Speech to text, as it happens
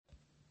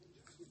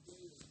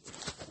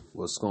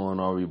What's going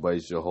on, everybody?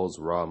 It's your host,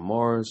 Rob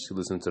Morris. You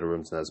listen to the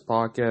Rims&Nets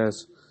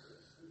podcast,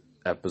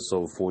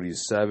 episode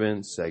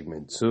 47,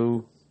 segment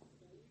 2.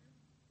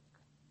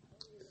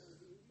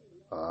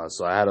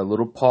 So I had a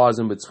little pause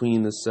in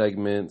between the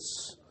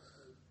segments.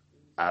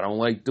 I don't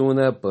like doing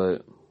that,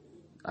 but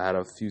I had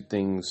a few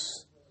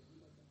things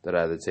that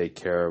I had to take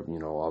care of,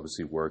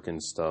 obviously work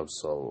and stuff.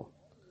 So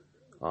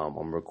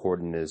I'm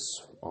recording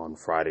this on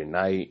Friday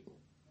night.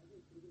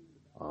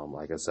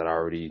 Like I said, I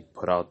already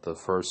put out the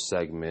first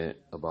segment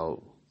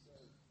about,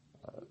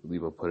 I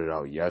believe I put it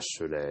out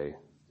yesterday,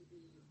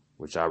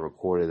 which I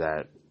recorded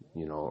that,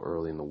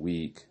 early in the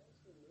week.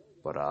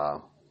 But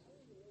I'm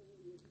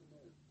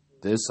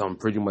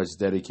pretty much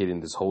dedicating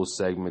this whole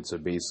segment to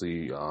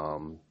basically,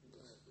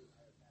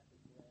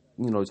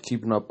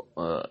 keeping up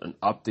an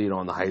update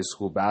on the high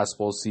school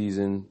basketball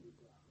season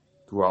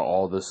throughout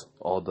all the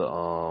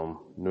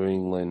New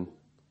England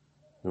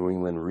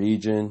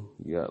region.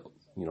 You got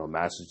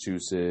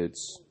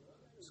Massachusetts,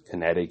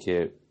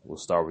 Connecticut. We'll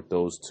start with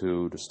those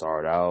two to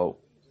start out.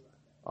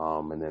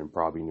 And then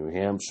probably New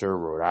Hampshire,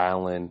 Rhode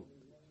Island,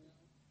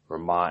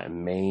 Vermont,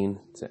 and Maine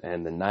to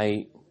end the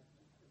night.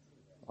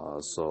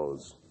 So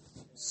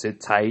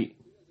sit tight.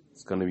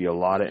 It's going to be a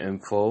lot of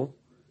info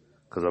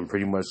because I'm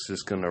pretty much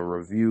just going to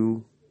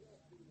review,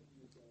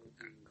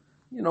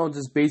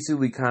 just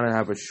basically kind of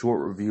have a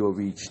short review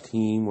of each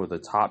team or the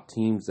top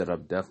teams that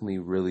have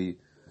definitely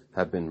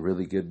have been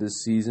really good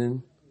this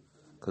season.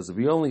 Because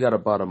we only got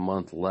about a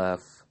month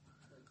left.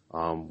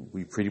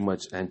 We pretty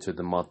much entered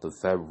the month of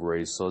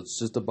February, so it's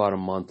just about a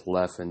month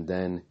left. And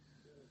then,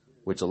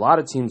 which a lot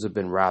of teams have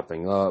been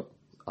wrapping up.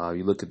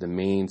 You look at the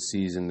main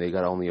season, they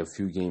got only a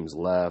few games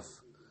left.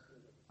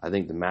 I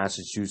think the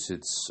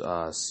Massachusetts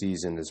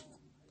season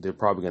they're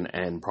probably going to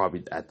end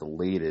probably at the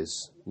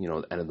latest,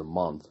 the end of the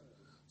month.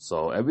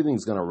 So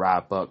everything's going to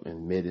wrap up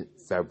in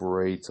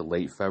mid-February to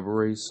late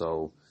February.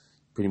 So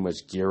pretty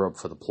much gear up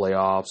for the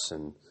playoffs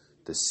and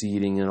the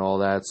seeding and all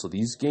that. So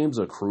these games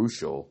are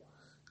crucial.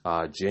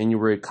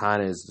 January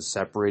kind of is the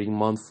separating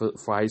month for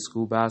high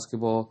school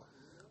basketball.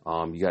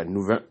 You got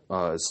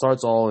it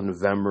starts all in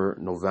November,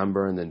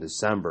 and then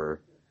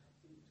December.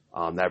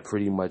 That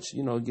pretty much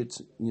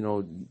gets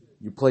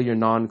you play your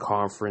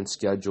non-conference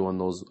schedule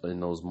in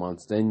those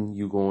months. Then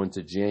you go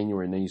into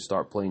January, and then you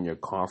start playing your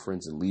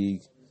conference and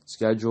league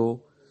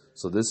schedule.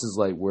 So this is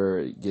like where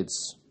you get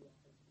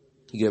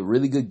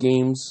really good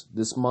games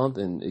this month,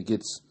 and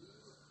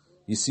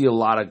you see a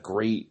lot of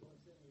great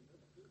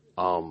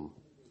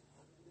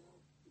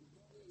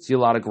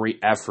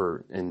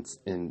effort and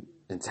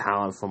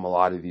talent from a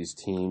lot of these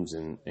teams,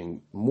 and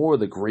more of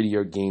the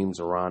grittier games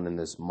around in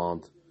this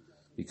month,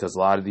 because a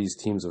lot of these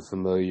teams are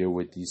familiar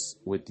with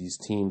these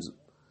teams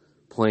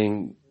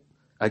playing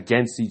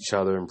against each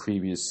other in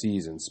previous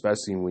seasons,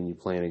 especially when you're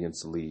playing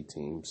against the league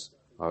teams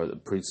or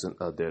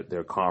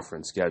their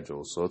conference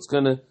schedule. So it's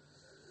gonna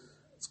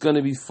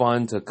be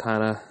fun to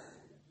kind of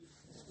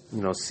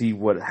see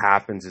what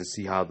happens and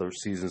see how the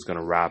season's going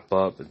to wrap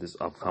up at this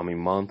upcoming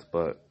month.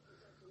 But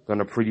I'm going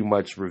to pretty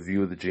much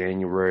review the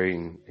January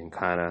and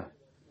kind of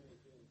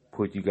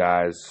put you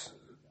guys,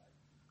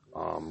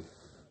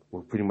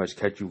 we'll pretty much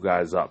catch you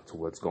guys up to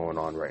what's going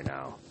on right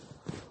now.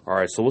 All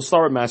right, so we'll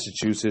start with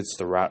Massachusetts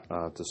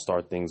to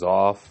start things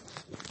off.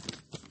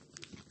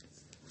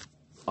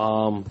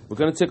 We're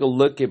going to take a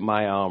look at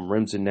my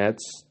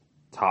Rims&Nets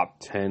top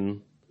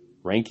 10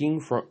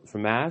 ranking for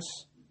Mass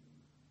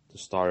to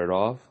start it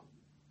off.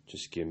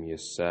 Just give me a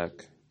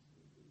sec.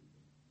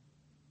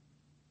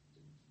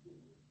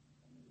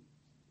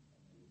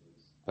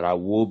 But I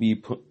will be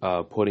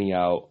putting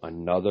out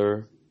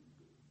another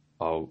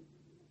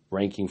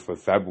ranking for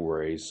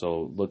February,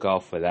 so look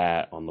out for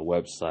that on the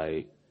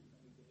website.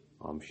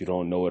 If you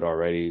don't know it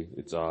already,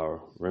 it's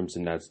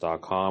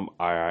Rims&Nets.com,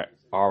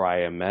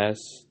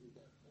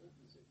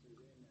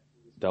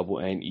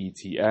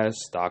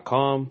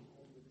 RIMSNNETS.com.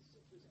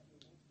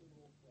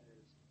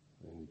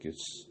 And you can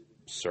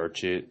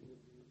search it.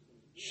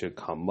 Should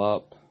come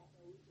up.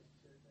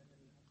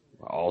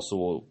 I also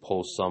will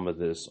post some of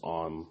this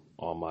on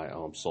my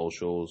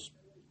socials.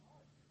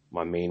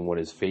 My main one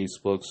is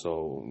Facebook,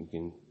 so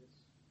if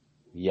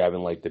you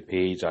haven't liked the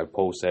page, I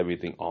post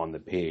everything on the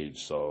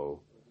page.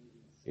 So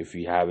if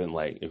you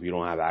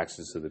don't have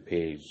access to the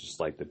page, just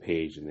like the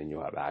page, and then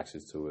you'll have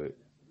access to it.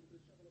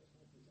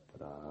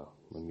 But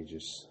let me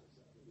just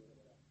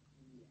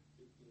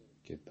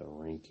get the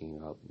ranking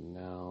up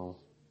now.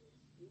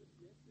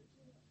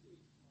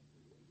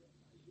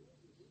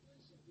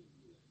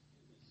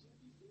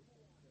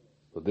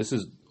 But these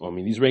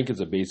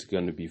rankings are basically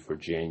going to be for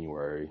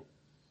January.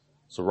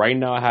 So right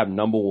now I have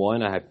number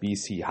 1, I have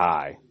BC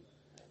High.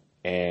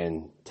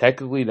 And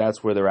technically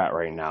that's where they're at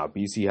right now.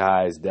 BC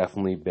High has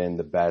definitely been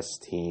the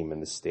best team in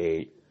the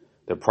state.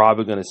 They're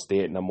probably going to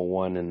stay at number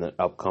 1 in the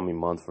upcoming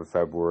month for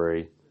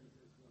February.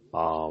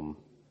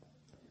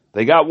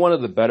 They got one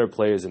of the better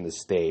players in the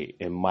state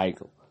in Mike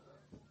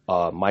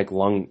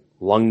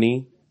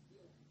Lungney.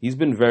 He's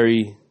been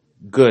very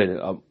good,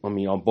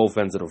 on both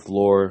ends of the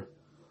floor.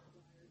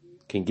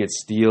 can get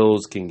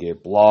steals, can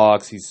get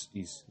blocks. He's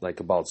like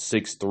about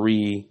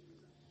 6'3",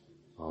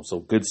 so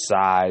good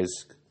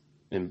size,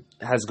 and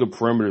has good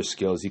perimeter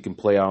skills. He can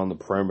play out on the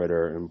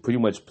perimeter and pretty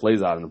much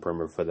plays out on the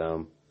perimeter for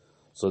them.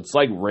 So it's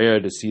like rare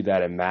to see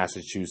that in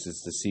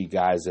Massachusetts, to see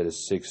guys that are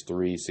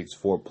 6'3",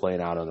 6'4"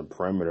 playing out on the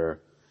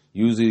perimeter.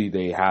 Usually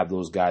they have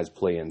those guys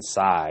play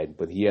inside,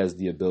 but he has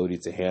the ability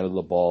to handle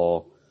the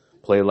ball,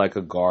 play like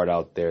a guard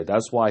out there.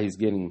 That's why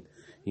he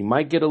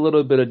might get a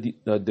little bit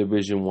of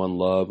Division I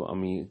love.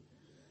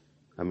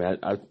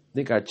 I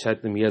think I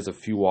checked him. He has a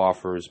few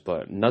offers,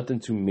 but nothing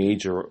too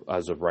major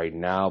as of right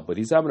now. But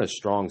he's having a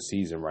strong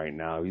season right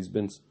now. He's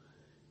been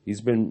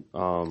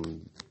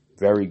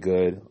very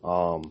good.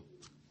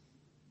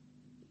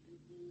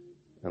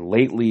 And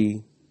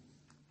lately,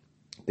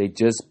 they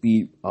just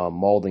beat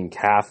Malden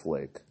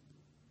Catholic.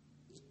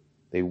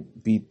 They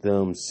beat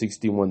them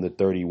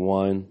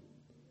 61-31,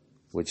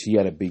 which he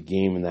had a big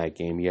game in that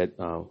game. He had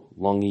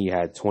Lungy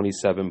had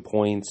 27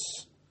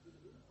 points.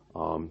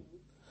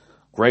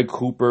 Greg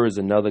Cooper is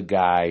another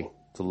guy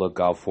to look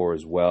out for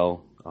as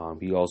well.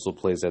 He also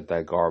plays at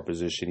that guard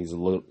position. He's a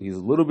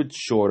little bit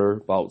shorter,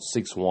 about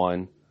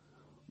 6'1",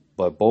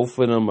 but both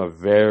of them are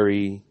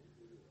very,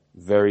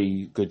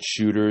 very good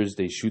shooters.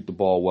 They shoot the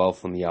ball well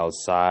from the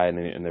outside,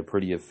 and they're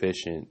pretty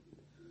efficient,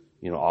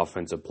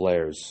 offensive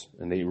players.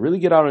 And they really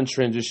get out in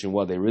transition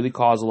well. They really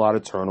cause a lot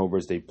of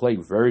turnovers. They play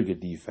very good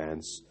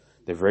defense.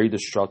 They're very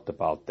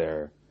destructive out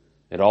there.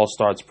 It all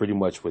starts pretty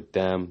much with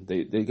them.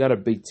 They got a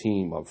big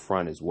team up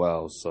front as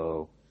well.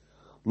 So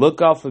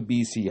look out for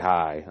BC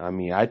High.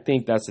 I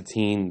think that's a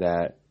team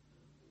that,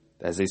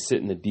 as they sit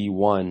in the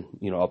D1,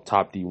 up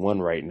top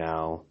D1 right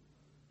now,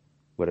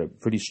 with a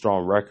pretty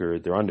strong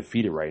record. They're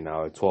undefeated right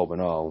now at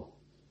 12-0.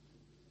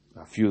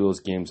 A few of those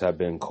games have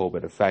been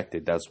COVID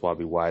affected. That's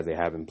probably why they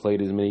haven't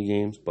played as many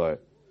games.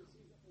 But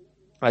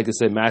like I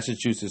said,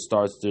 Massachusetts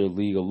starts their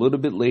league a little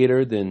bit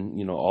later than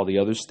all the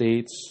other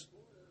states,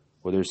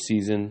 or their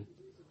season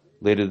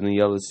later than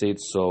the other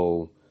states.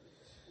 So,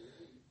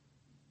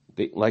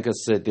 like I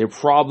said, they're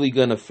probably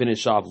going to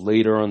finish off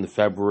later on the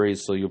February.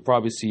 So you'll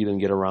probably see them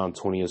get around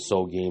 20 or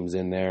so games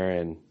in there,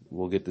 and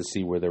we'll get to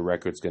see where their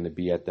record's going to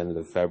be at the end of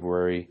the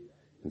February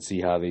and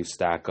see how they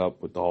stack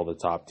up with all the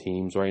top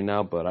teams right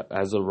now. But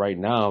as of right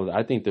now,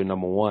 I think they're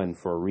number one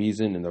for a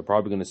reason, and they're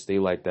probably going to stay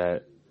like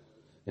that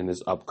in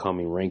this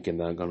upcoming ranking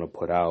that I'm going to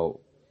put out.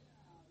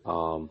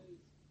 So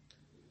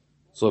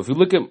if you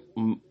look at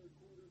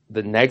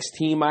the next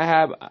team I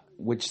have,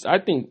 which I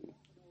think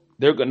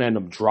they're going to end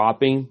up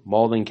dropping,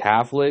 Malden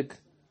Catholic.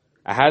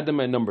 I had them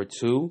at number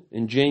 2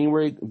 in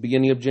January,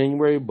 beginning of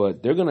January,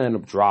 but they're going to end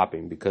up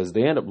dropping because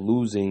they end up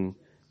losing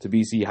to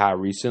BC High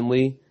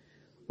recently.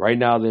 Right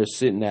now, they're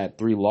sitting at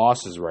 3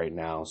 losses right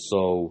now.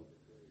 So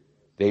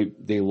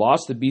they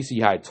lost to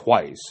BC High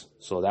twice.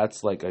 So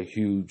that's like a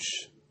huge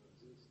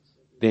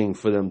thing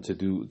for them to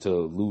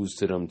lose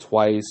to them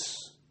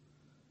twice.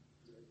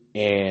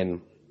 And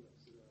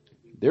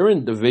they're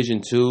in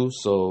Division 2,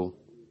 so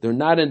they're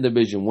not in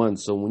Division 1.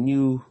 So when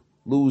you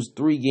lose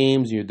 3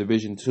 games in your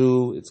Division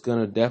 2, it's going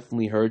to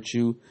definitely hurt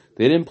you.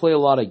 They didn't play a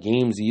lot of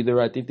games either.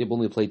 I think they've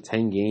only played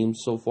 10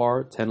 games so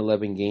far, 10,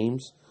 11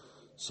 games.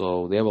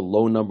 So they have a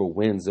low number of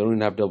wins. They don't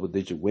even have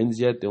double-digit wins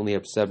yet. They only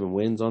have 7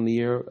 wins on the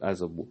year,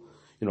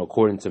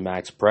 according to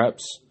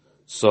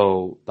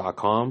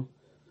MaxPreps.com.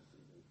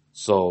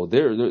 So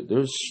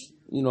they're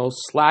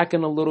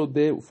slacking a little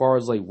bit as far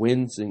as like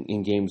wins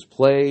in games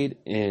played,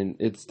 and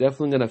it's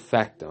definitely going to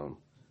affect them.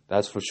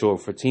 That's for sure.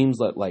 For teams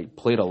that like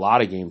played a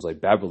lot of games, like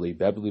Beverly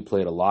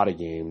played a lot of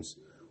games,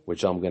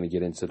 which I'm going to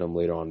get into them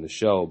later on in the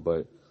show.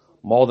 But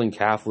Malden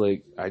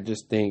Catholic, I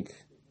just think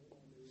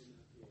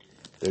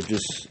they're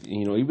just,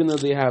 even though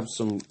they have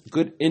some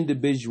good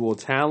individual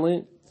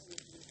talent,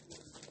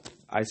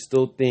 I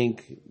still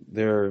think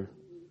they're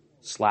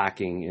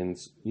slacking in,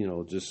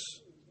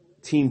 just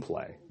team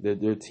play.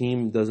 Their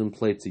team doesn't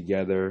play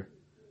together.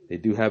 They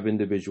do have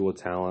individual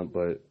talent,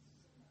 but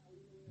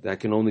that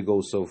can only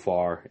go so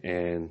far,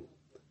 and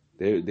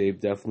they've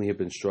definitely have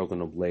been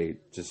struggling of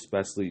late. Just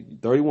especially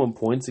 31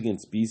 points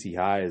against BC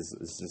High is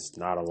just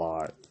not a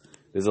lot.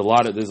 There's a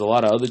lot of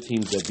other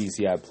teams that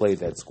BC High played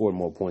that scored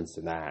more points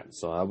than that.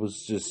 So I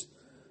was just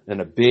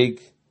in a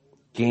big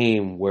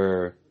game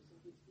where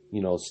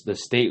the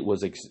state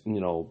was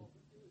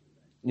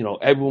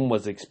everyone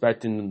was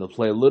expecting them to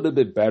play a little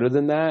bit better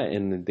than that,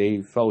 and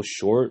they fell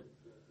short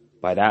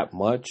by that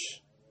much.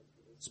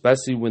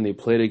 Especially when they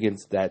played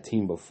against that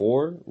team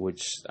before,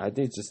 which I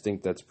just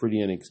think that's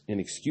pretty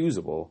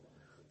inexcusable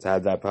to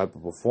have that type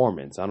of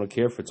performance. I don't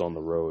care if it's on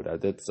the road.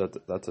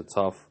 That's a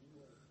tough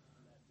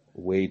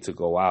way to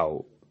go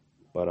out.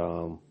 But,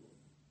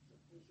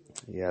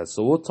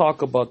 so we'll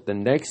talk about the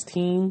next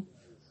team,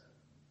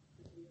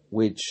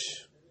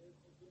 which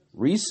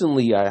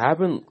recently I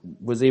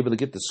was able to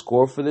get the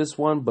score for this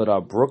one, but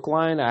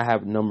Brookline, I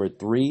have number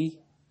 3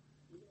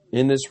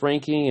 in this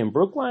ranking, and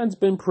Brookline's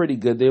been pretty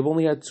good. They've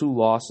only had 2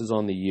 losses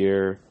on the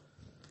year.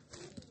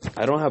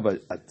 I don't have a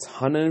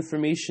ton of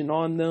information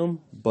on them,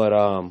 but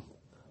as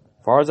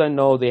far as I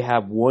know, they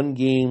have 1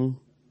 game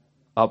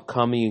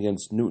upcoming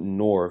against Newton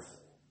North,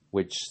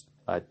 which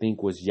I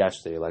think was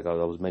yesterday. Like I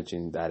was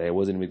mentioning that it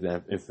wasn't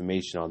even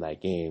information on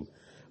that game,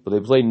 but they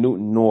played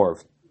Newton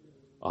North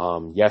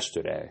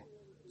yesterday.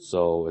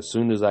 So as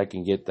soon as I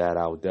can get that,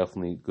 I would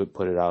definitely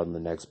put it out in the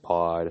next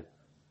pod.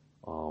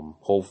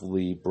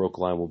 Hopefully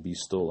Brookline will be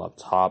still up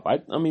top.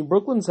 I mean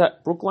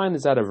Brookline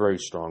has had a very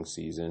strong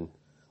season.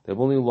 They've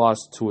only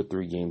lost 2 or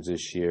 3 games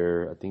this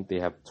year. I think they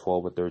have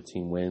 12 or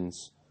 13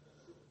 wins.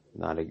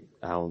 I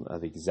don't know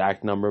the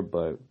exact number,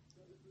 but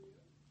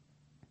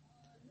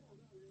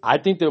I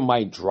think they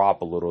might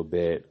drop a little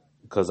bit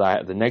because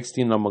the next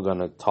team I'm going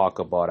to talk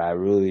about, I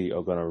really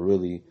are going to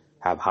really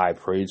have high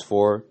praise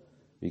for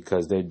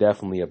because they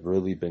definitely have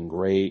really been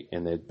great,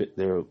 and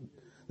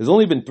there's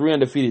only been 3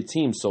 undefeated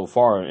teams so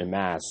far in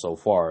Mass so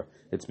far.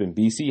 It's been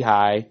BC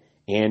High,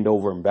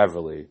 Andover, and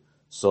Beverly.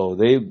 So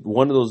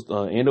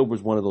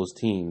Andover's one of those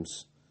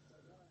teams,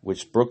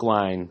 which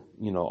Brookline,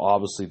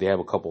 obviously they have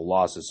a couple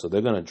losses, so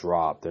they're going to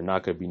drop. They're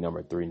not going to be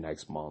number 3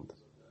 next month,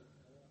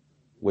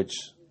 which,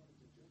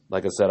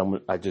 like I said,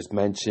 I just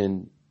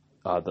mentioned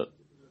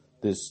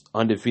this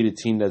undefeated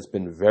team that's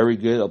been very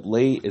good of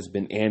late has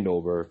been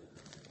Andover.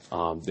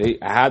 I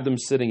had them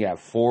sitting at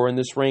 4 in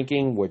this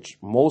ranking, which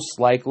most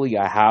likely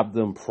I have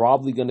them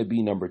probably going to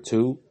be number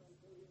 2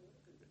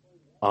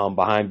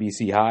 behind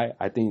BC High.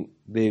 I think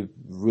they've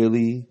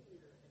really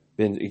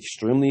been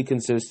extremely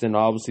consistent,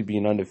 obviously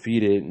being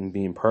undefeated and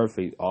being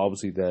perfect.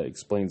 Obviously, that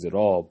explains it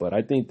all. But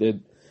I think that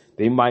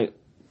they might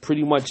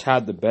pretty much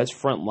have the best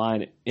front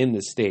line in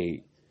the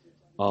state.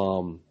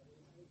 Aiden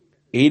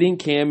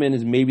Cameron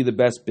is maybe the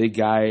best big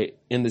guy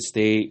in the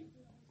state.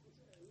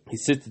 He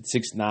sits at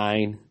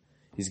 6'9".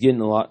 He's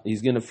getting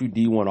a few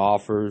D1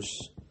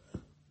 offers.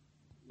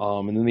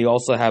 And then they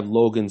also have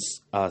Logan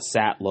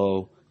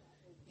Satlow.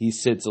 He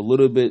sits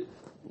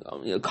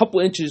a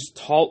couple inches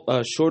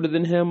shorter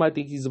than him. I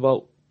think he's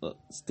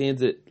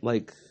stands at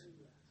like,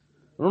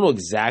 I don't know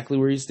exactly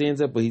where he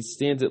stands at, but he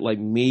stands at like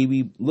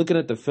maybe, looking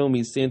at the film,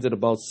 he stands at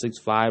about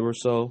 6'5" or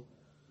so.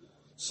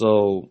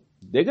 So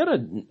they got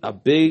a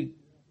big,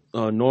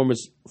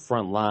 enormous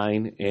front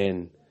line,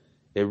 and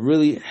it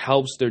really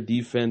helps their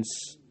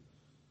defense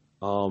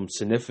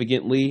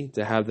significantly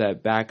to have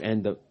that back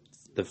end of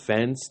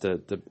defense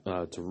to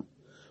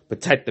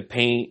protect the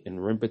paint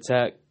and rim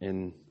protect.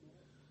 And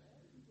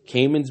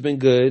Cayman's been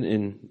good,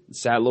 and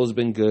Satlow's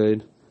been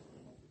good.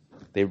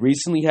 They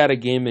recently had a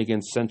game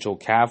against Central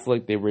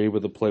Catholic. They were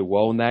able to play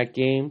well in that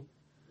game.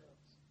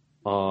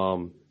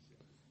 Cayman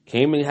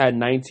had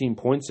 19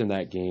 points in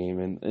that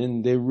game,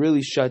 and they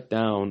really shut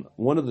down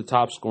one of the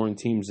top scoring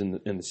teams in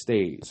the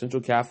state.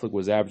 Central Catholic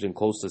was averaging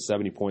close to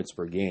 70 points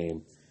per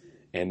game,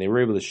 and they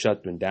were able to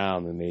shut them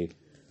down, and they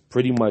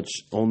pretty much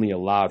only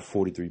allowed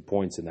 43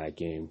 points in that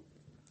game.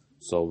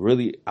 So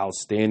really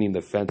outstanding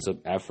defensive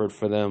effort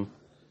for them.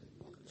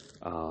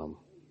 I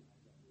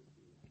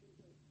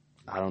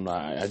don't know.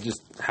 I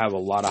just have a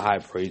lot of high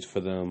praise for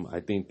them.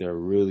 I think they're a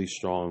really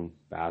strong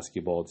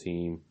basketball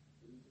team,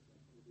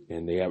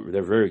 and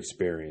they're very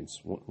experienced.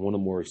 One of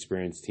the more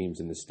experienced teams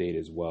in the state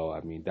as well.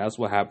 I mean, that's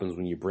what happens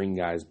when you bring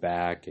guys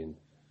back and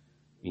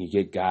you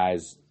get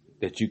guys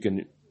that you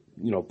can,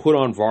 put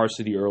on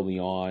varsity early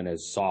on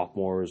as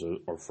sophomores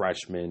or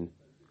freshmen.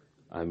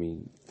 I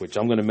mean, which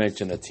I'm going to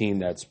mention a team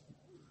that's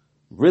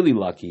really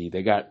lucky.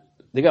 They got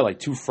like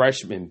 2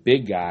 freshmen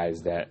big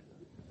guys that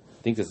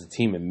I think there's a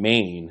team in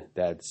Maine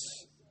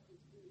Nokomis.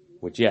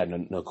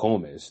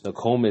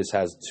 Nokomis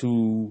has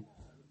 2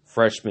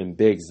 freshman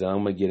bigs that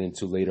I'm going to get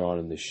into later on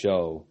in the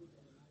show.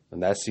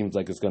 And that seems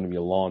like it's going to be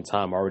a long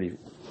time. Already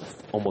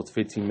almost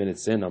 15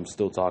 minutes in, I'm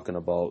still talking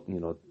about,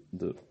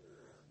 the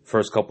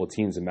first couple of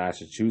teams in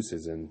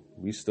Massachusetts, and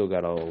we still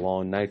got a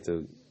long night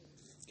to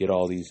get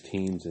all these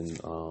teams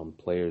and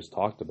players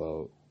talked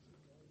about.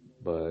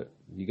 But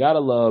you got to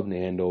love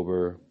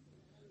Andover.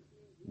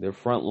 Their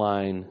front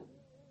line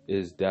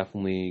is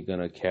definitely going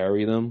to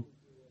carry them.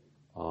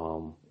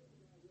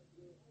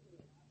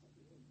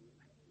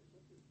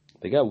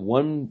 They got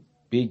one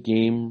big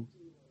game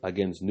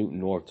against Newton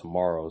North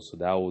tomorrow, so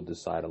that will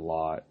decide a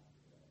lot.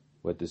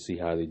 We'll have to see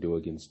how they do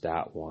against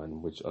that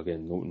one, which,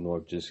 again, Newton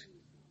North just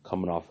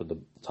coming off of the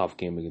tough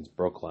game against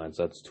Brookline.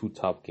 So that's 2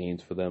 tough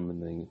games for them,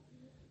 and then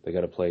they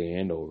got to play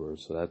Andover,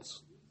 so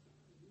that's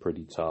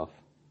pretty tough.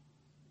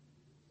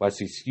 But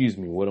excuse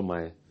me,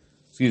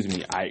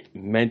 I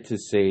meant to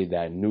say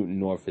that Newton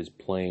North is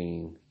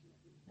playing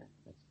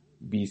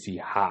BC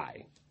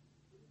High.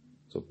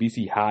 So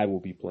BC High will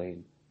be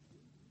playing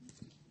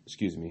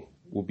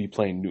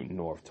Newton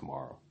North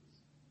tomorrow.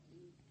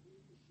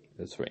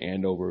 As for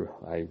Andover,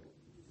 I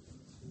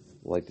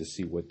like to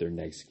see what their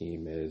next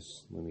game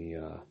is. Let me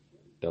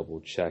double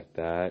check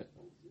that.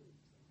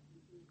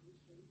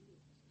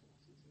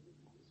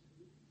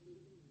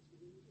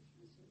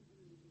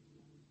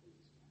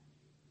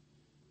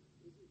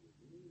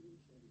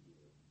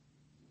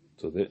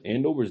 So the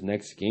Andover's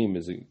next game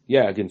is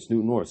against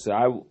Newton North. So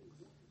I don't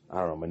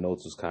know. My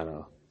notes was kind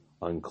of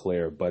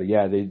unclear, but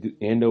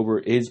Andover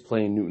is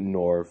playing Newton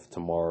North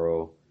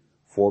tomorrow,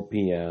 4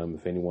 p.m.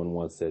 If anyone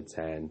wants to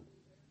attend,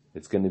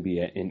 It's going to be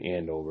in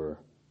Andover.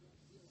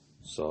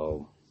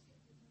 So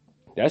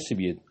that should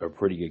be a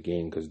pretty good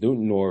game because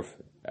Newton North,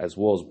 as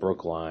well as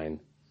Brookline,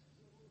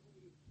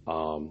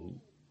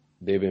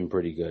 they've been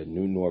pretty good.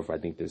 Newton North, I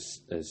think,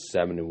 this is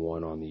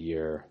 7-1 on the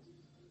year.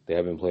 They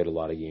haven't played a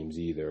lot of games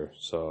either,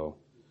 so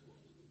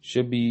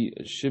should be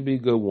a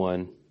good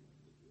one.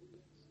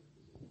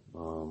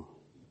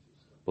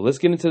 But let's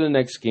get into the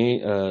next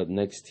game,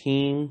 next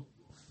team.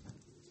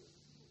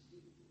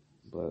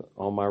 But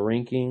on my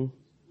ranking,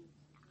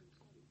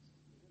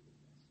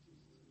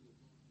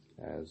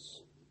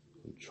 as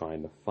I'm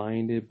trying to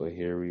find it, but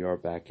here we are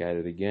back at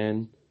it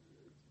again.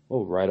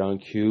 Oh, right on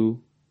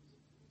cue.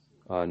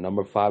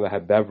 Number 5, I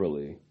had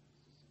Beverly,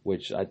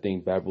 which I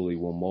think Beverly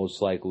will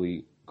most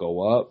likely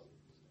go up.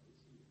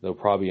 They'll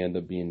probably end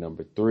up being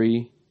number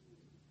 3,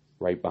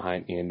 right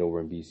behind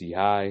Andover and BC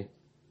High,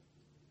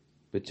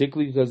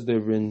 particularly because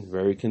they've been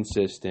very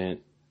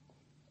consistent,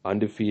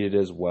 undefeated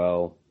as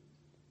well.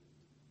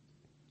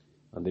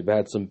 They've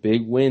had some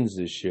big wins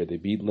this year. They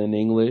beat Lynn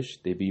English.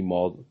 They beat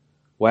Malden.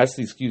 Well,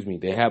 actually, excuse me.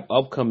 They have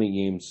upcoming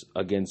games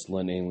against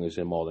Lynn English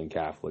and Malden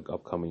Catholic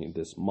upcoming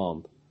this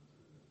month.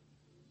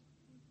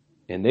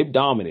 And they've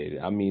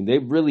dominated. I mean, they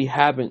really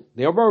haven't.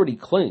 They've already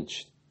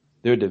clinched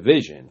their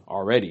division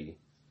already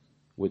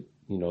with,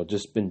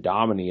 just been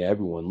dominating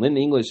everyone. Lynn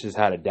English has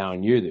had a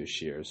down year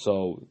this year.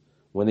 So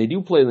when they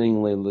do play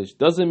Lynn English,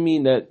 doesn't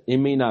mean that it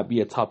may not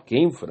be a tough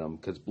game for them.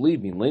 Because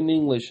believe me, Lynn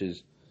English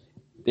is,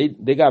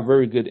 they got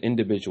very good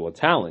individual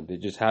talent. They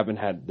just haven't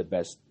had the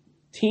best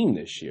team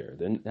this year.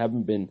 They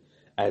haven't been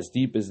as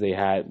deep as they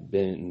had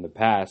been in the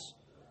past.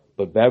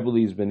 But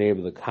Beverly's been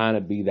able to kind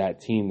of be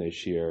that team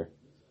this year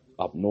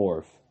up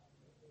north,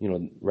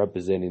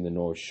 representing the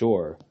North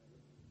Shore.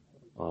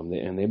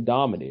 And they've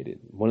dominated.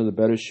 One of the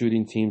better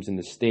shooting teams in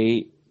the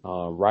state.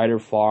 Ryder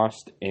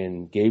Frost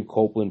and Gabe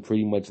Copeland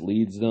pretty much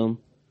leads them.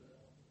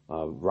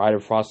 Ryder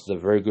Frost is a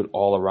very good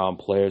all-around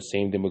player.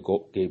 Same thing with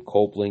Gabe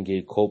Copeland.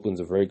 Gabe Copeland's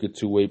a very good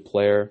two-way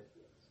player.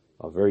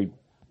 A very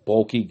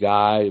bulky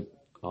guy.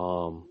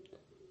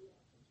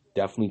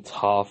 Definitely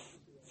tough,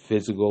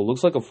 physical.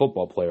 Looks like a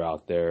football player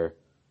out there.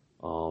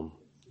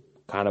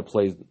 Kind of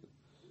plays,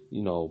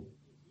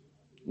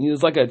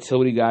 he's like a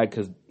utility guy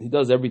because he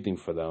does everything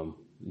for them.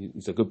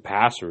 He's a good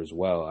passer as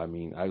well. I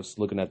mean, I was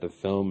looking at the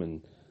film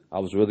and I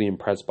was really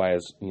impressed by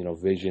his,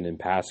 vision and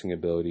passing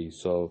ability.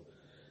 So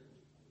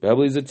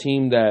Beverly's a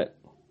team that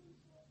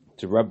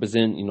to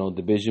represent,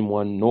 Division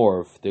I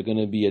North, they're going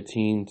to be a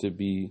team to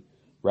be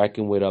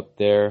reckoned with up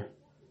there.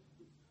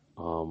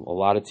 A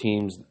lot of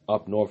teams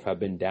up north have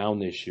been down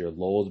this year.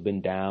 Lowell's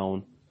been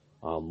down.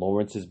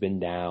 Lawrence has been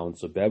down.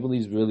 So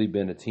Beverly's really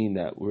been a team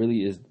that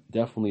really is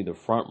definitely the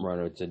front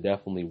runner to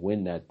definitely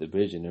win that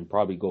division and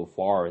probably go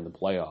far in the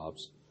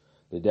playoffs.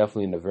 They're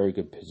definitely in a very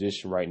good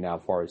position right now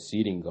as far as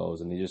seeding goes,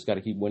 and they just got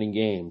to keep winning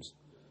games.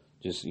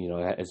 Just,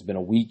 it's been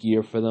a weak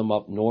year for them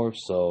up north,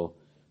 so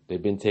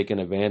they've been taking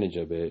advantage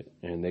of it,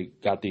 and they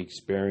got the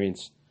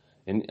experience.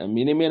 And, I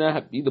mean, they may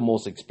not be the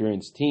most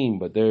experienced team,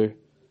 but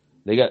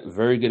they got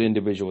very good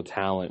individual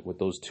talent with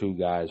those two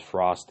guys,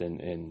 Frost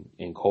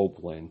and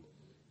Copeland,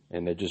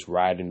 and they're just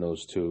riding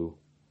those two.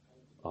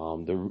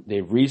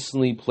 They've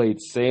recently played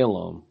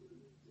Salem,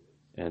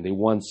 and they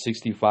won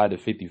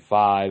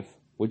 65-55,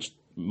 which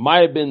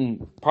might have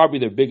been probably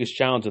their biggest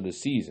challenge of the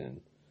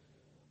season.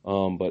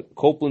 But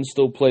Copeland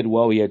still played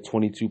well. He had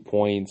 22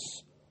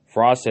 points.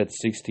 Frost had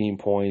 16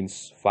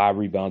 points, 5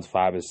 rebounds,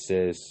 5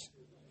 assists.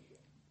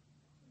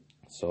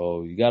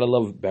 So you got to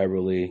love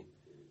Beverly.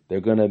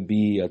 They're going to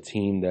be a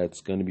team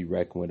that's going to be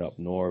reckoned with up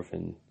north,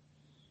 and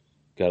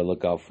got to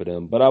look out for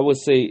them. But I would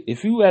say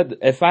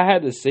if I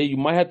had to say, you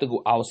might have to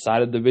go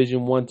outside of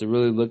Division I to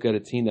really look at a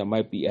team that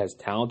might be as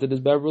talented as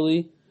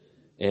Beverly.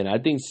 And I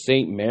think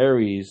St.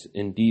 Mary's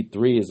in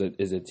D3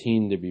 is a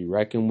team to be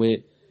reckoned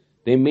with.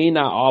 They may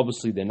not,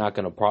 obviously,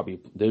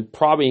 they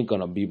probably ain't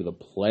going to be able to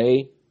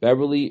play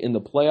Beverly in the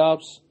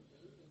playoffs.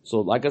 So,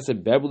 like I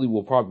said, Beverly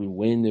will probably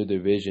win their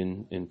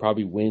division and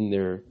probably win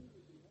their,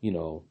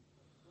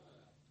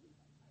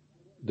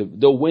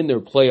 they'll win their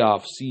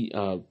playoff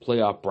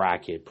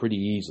bracket pretty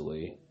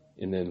easily.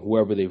 And then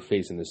whoever they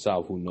face in the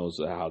South, who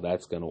knows how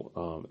that's going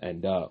to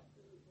end up.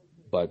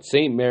 But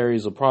St.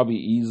 Mary's will probably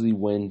easily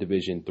win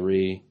Division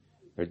III.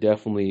 They're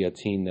definitely a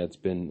team that's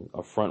been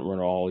a front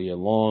runner all year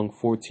long,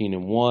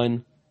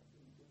 14-1.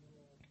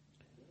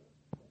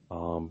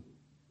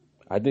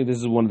 I think this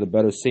is one of the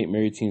better St.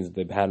 Mary teams that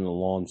they've had in a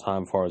long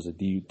time as far as a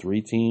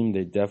D3 team.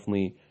 They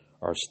definitely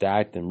are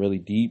stacked and really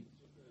deep.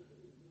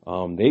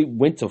 They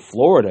went to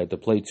Florida to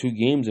play 2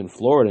 games in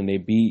Florida, and they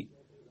beat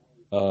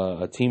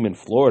a team in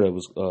Florida. It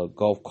was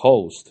Gulf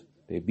Coast.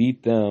 They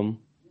beat them.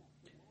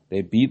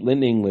 They beat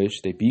Lynn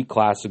English. They beat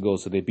Classico.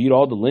 So they beat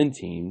all the Lynn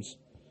teams.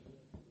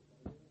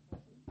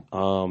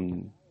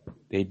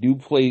 They do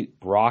play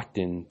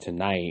Brockton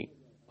tonight.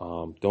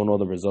 Don't know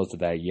the results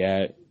of that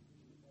yet.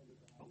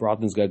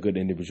 Brockton's got good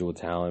individual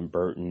talent.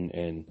 Burton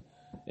and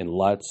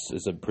Lutz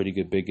is a pretty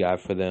good big guy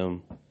for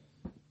them.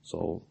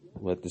 So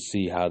we'll have to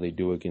see how they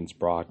do against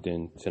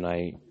Brockton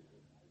tonight.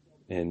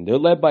 And they're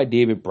led by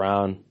David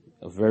Brown.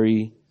 a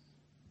very,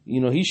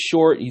 he's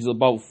short. He's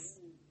about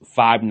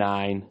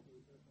 5'9",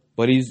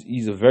 but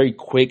he's a very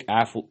quick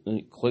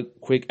athletic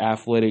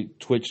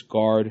twitch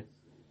guard.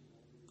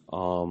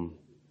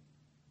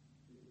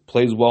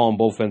 Plays well on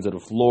both ends of the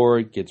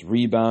floor, gets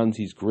rebounds.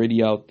 He's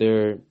gritty out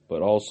there,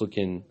 but also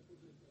can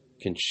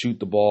shoot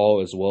the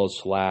ball as well as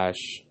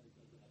slash.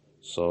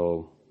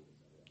 So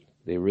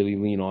they really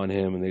lean on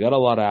him, and they got a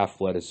lot of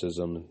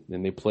athleticism,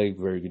 and they play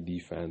very good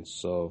defense.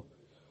 So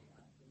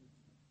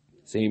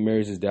St.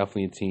 Mary's is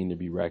definitely a team to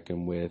be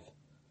reckoned with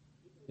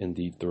in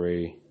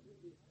D3.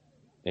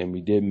 And we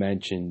did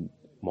mention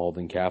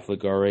Malden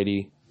Catholic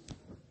already.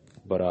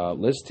 But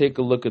let's take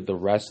a look at the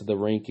rest of the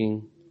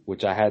ranking,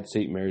 which I had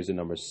St. Mary's at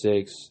number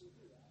 6.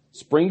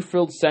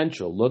 Springfield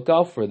Central, look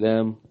out for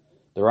them.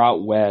 They're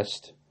out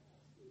west.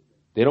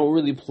 They don't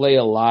really play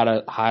a lot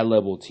of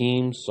high-level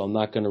teams, so I'm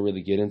not going to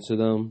really get into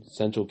them.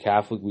 Central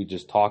Catholic, we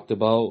just talked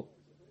about,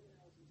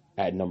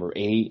 at number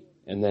 8.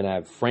 And then I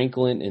have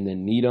Franklin and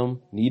then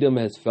Needham. Needham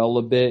has fell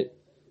a bit,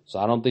 so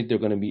I don't think they're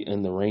going to be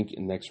in the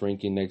ranking next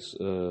week.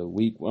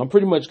 I'm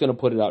pretty much going to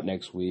put it out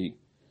next week,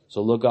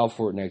 so look out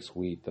for it next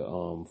week, the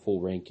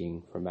full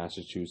ranking for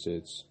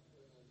Massachusetts.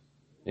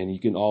 And you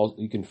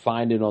can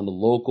find it on the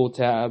local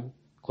tab.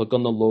 Click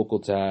on the local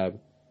tab.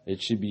 It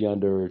should be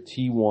under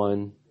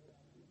T1,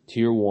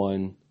 Tier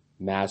 1,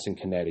 Mass and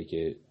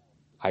Connecticut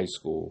high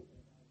school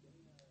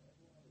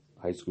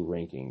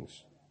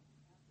rankings,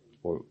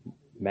 or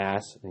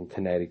Mass and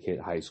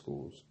Connecticut high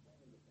schools.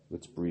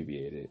 Let's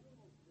abbreviate it.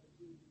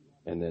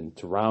 And then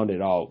to round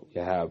it out,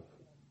 you have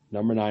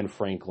number 9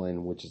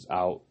 Franklin, which is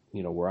out,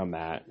 where I'm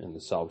at in the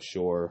South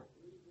Shore,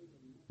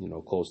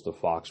 close to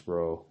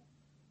Foxborough.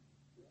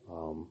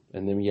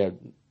 And then we have,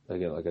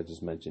 again, like I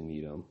just mentioned,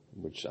 Needham,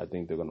 which I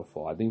think they're going to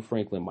fall. I think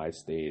Franklin might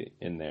stay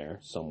in there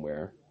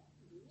somewhere.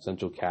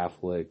 Central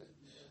Catholic,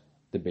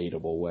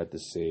 debatable. We'll have to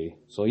see.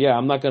 So, yeah,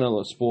 I'm not going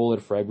to spoil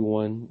it for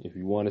everyone. If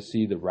you want to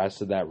see the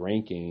rest of that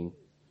ranking,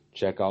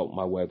 check out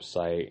my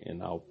website,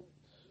 and I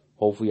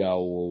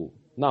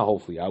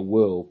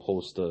will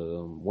post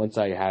once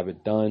I have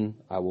it done,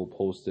 I will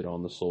post it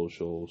on the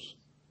socials.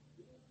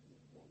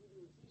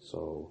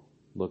 So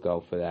look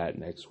out for that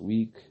next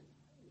week.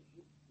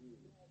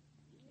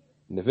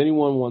 And if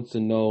anyone wants to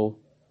know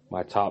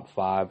my top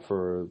 5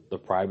 for the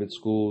private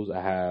schools,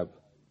 I'm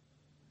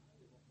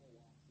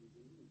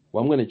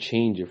going to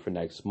change it for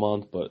next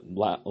month, but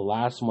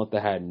last month I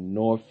had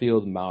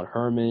Northfield, Mount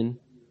Hermon,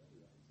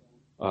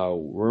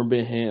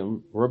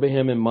 Ribbenham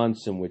and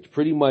Munson, which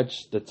pretty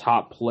much the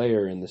top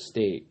player in the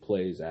state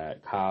plays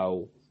at,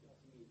 Kyle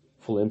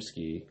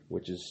Flimsky,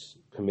 which is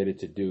committed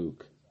to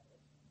Duke.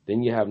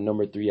 Then you have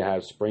number 3, I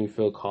have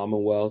Springfield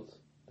Commonwealth.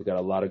 They got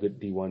a lot of good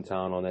D1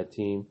 talent on that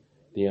team.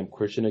 Then you have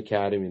Christian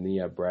Academy, and then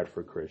you have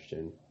Bradford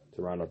Christian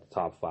to round up the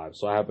top 5.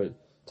 So I have a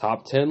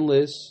top 10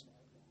 list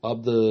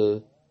of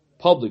the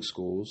public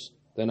schools.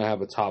 Then I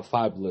have a top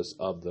 5 list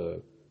of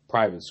the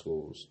private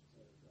schools.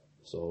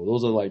 So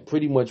those are like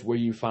pretty much where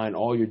you find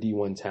all your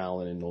D1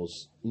 talent in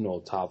those,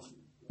 top,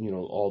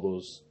 all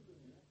those,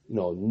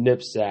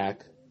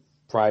 NIPSAC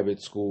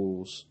private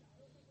schools.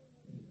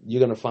 You're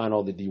going to find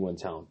all the D1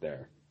 talent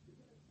there.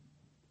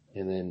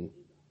 And then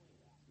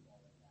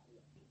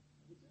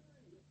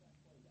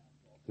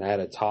I had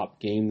a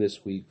top game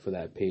this week for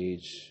that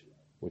page,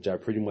 which I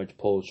pretty much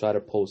try to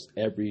post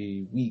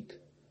every week.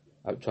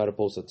 I try to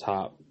post a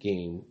top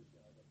game,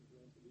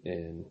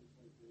 and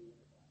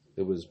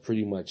it was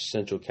pretty much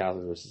Central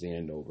Catholic versus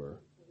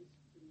Andover.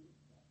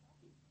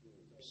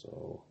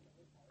 So,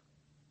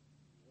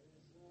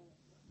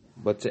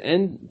 but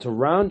to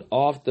round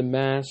off the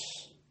Mass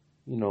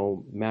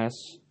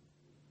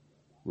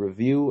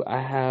review,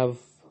 I have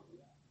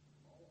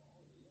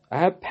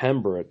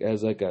Pembroke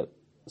as like a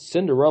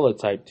Cinderella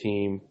type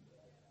team.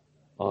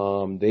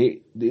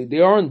 They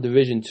are in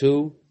Division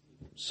 2,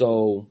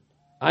 so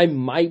I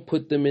might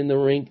put them in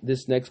the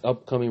this next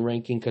upcoming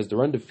ranking because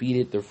they're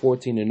undefeated. They're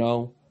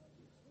 14-0.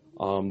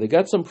 They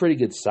got some pretty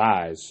good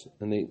size,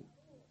 and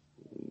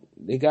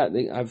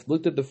I've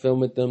looked at the film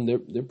with them.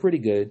 They're pretty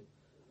good.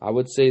 I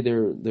would say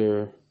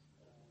they're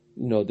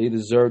they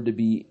deserve to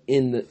be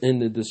in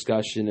the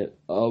discussion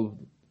of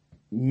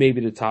maybe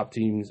the top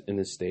teams in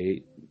the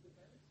state.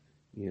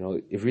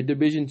 If you're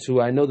Division 2,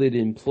 I know they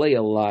didn't play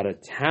a lot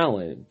of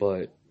talent,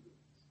 but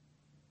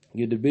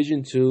you're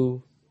Division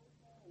 2,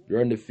 you're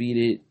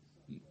undefeated,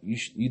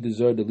 you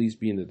deserve to at least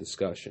be in the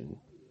discussion.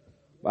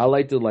 I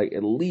like to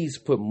at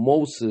least put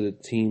most of the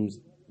teams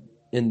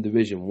in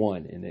Division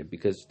 1 in it,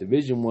 because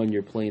Division 1,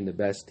 you're playing the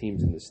best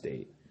teams in the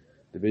state.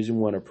 Division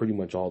 1 are pretty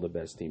much all the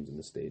best teams in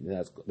the state,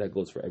 and that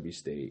goes for every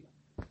state.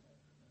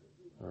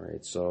 All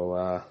right,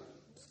 so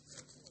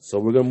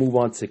we're going to move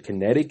on to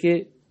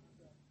Connecticut,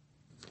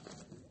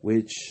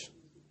 which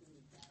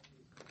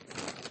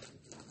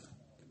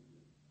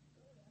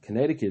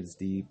Connecticut's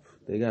deep.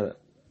 They got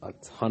a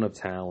ton of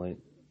talent.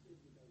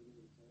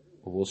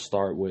 We'll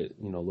start with,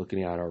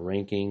 looking at our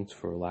rankings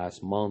for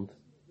last month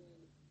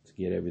to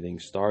get everything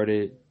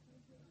started.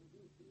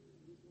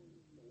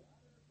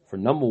 For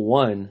number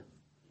 1,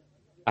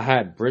 I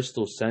had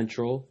Bristol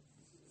Central.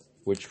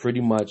 which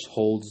pretty much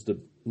holds the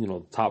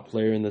top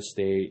player in the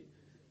state,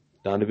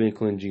 Donovan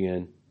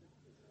Clingian,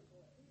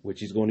 which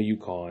he's going to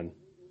UConn,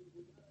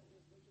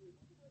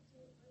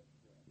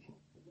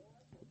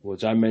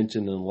 which I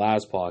mentioned in the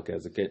last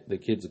podcast. The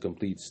kid's a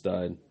complete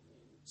stud.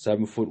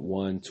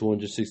 7'1",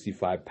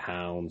 265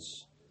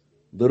 pounds.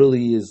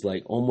 Literally is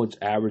like almost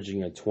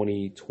averaging a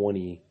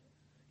 20-20.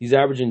 He's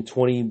averaging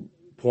 20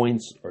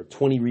 points or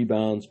 20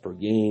 rebounds per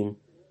game.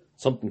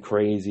 Something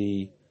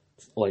crazy.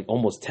 Like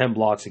almost 10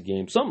 blocks a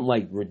game. Something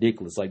like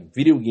ridiculous. Like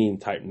video game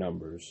type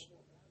numbers.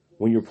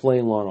 When you're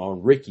playing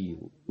on Ricky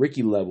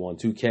level on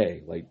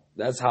 2K. Like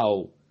that's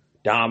how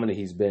dominant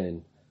he's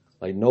been.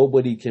 Like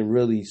nobody can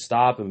really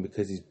stop him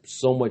because he's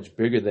so much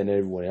bigger than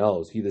everyone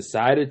else. He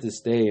decided to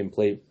stay and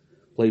play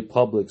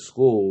public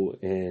school,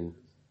 and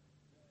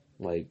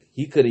like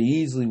he could have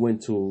easily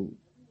went to,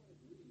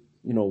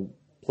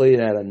 played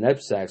at a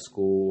NEPSAC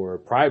school or a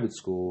private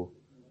school,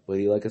 but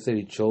like I said,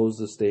 he chose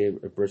to stay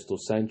at Bristol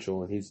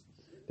Central, and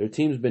their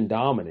team's been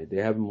dominant.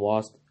 They haven't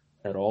lost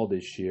at all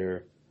this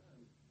year.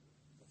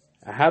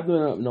 I have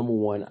them at number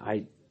one.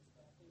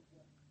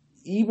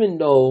 Even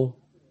though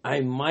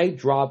I might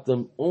drop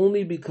them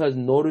only because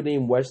Notre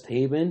Dame West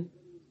Haven,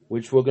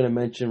 which we're going to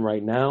mention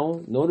right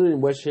now, Notre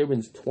Dame West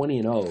Haven's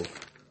 20-0.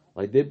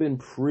 Like they've been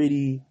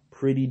pretty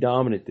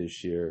dominant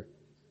this year.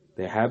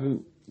 They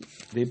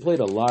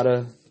played a lot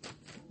of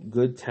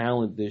good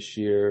talent this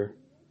year.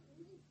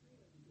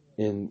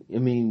 And I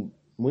mean,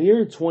 when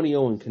you're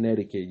 20-0 in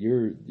Connecticut,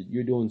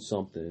 you're doing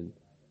something.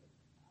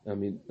 I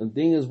mean, the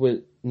thing is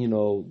with,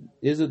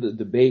 is it the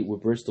debate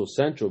with Bristol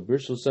Central?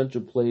 Bristol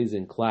Central plays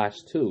in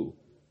Class 2,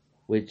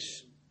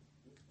 which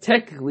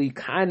technically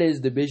kind of is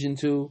Division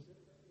 2.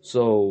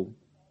 So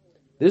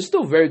there's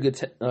still very good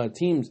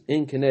teams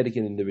in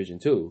Connecticut in Division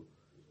 2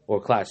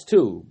 or Class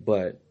 2,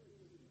 but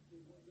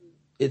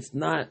it's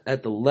not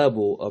at the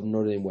level of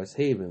Notre Dame West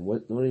Haven.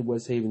 Notre Dame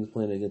West Haven is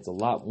playing against a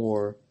lot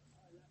more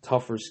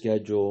tougher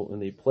schedule,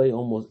 and they play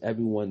almost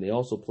everyone. They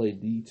also play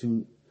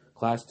D2,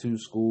 Class 2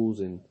 schools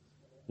and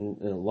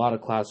a lot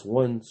of Class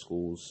 1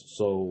 schools.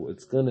 So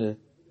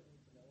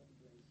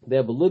they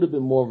have a little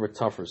bit more of a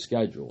tougher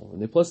schedule.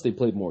 And plus they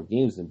played more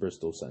games than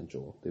Bristol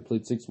Central. They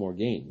played 6 more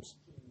games,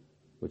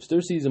 which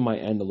their season might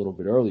end a little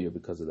bit earlier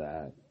because of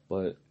that.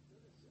 But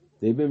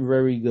they've been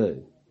very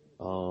good.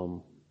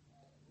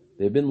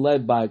 They've been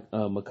led by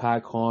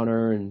Makai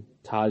Connor and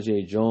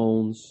Tajay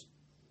Jones.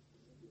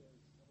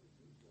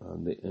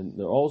 And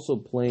they're also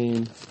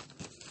playing.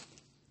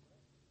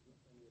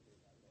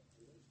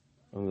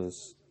 I'm gonna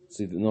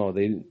see. No,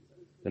 they're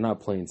not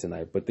playing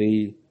tonight. But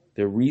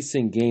their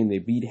recent game, they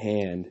beat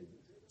Hand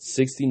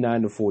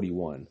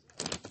 69-41.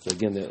 So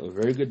again, they're a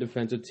very good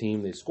defensive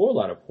team. They score a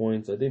lot of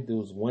points. I think there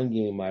was one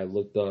game I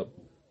looked up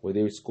where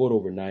they scored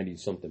over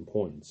 90-something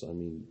points. I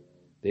mean,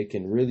 they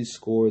can really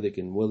score. They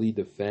can really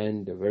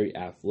defend. They're very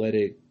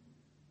athletic.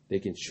 They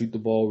can shoot the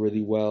ball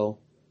really well.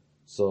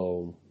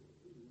 So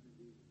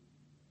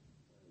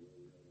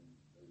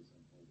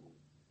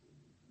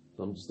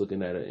I'm just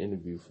looking at an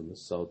interview from the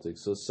Celtics.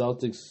 So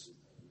Celtics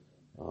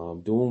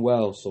doing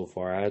well so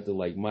far. I had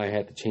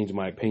to change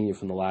my opinion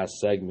from the last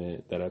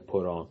segment that I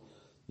put on,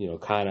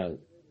 kind of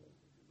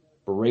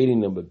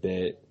berating them a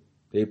bit.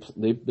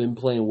 They've been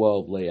playing well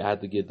of late. I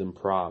had to give them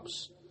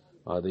props.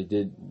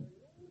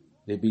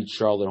 They beat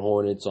Charlotte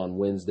Hornets on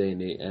Wednesday,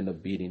 and they end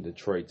up beating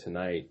Detroit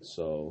tonight.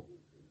 So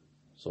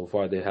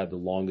far they had the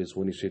longest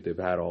winning streak they've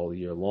had all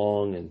year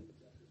long. And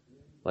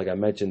like I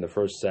mentioned in the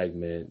first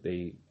segment,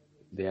 they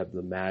have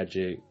the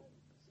Magic.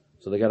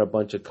 So they got a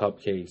bunch of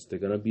cupcakes they're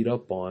going to beat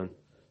up on.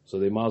 So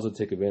they might as well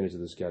take advantage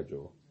of the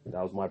schedule.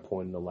 That was my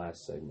point in the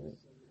last segment.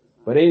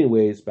 But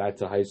anyways, back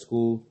to high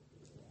school.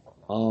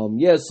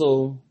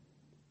 So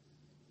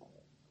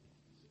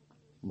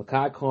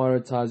Makai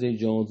Connor, Tajay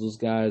Jones, those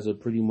guys are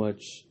pretty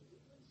much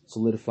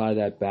solidified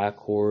that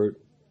backcourt.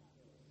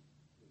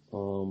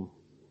 You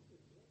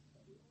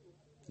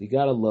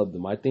gotta love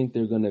them. I think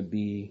they're gonna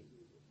be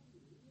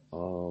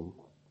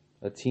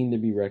a team to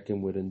be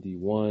reckoned with in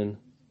D1.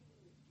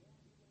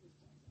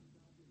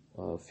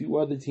 A few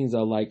other teams I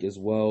like as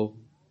well.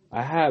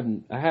 I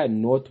had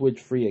Northwich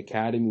Free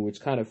Academy,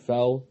 which kind of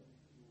fell.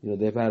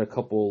 They've had a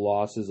couple of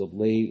losses of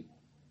late.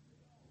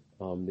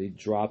 They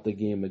dropped a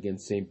game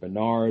against St.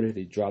 Bernard.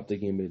 They dropped a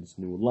game against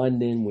New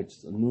London, which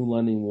New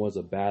London was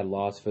a bad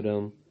loss for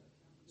them.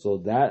 So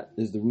that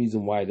is the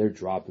reason why they're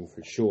dropping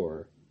for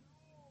sure.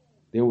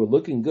 They were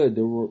looking good.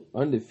 They were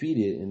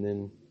undefeated, and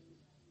then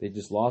they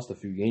just lost a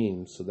few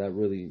games, so that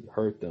really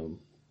hurt them.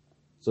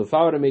 So if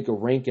I were to make a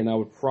ranking, I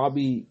would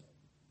probably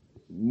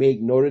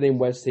make Notre Dame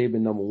West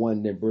Haven number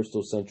 1, then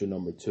Bristol Central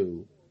number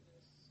 2.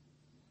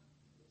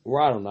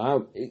 Or I don't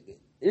know.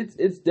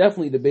 It's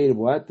definitely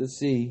debatable. I have to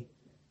see,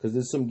 because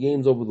there's some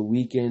games over the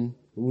weekend.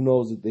 Who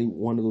knows if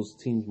one of those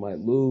teams might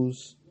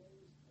lose.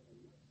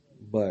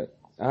 But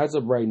as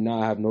of right now,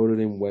 I have Notre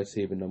Dame West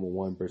Haven number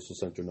 1, Bristol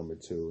Central number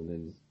 2, and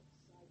then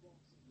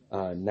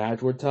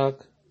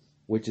Najwatuck,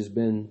 which has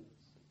been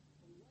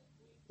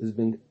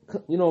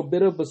a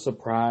bit of a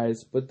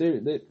surprise, but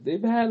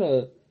they've had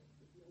a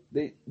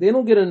they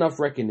don't get enough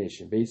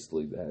recognition.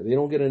 Basically, that they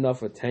don't get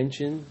enough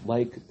attention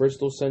like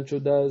Bristol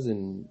Central does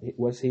and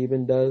West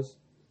Haven does,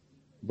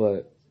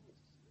 but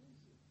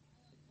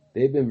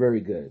they've been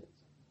very good.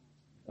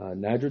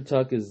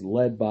 Nadratuck is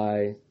led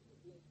by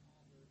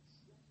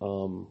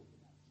I'm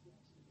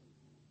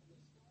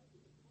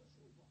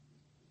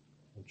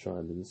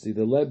trying to see.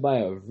 They're led by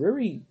a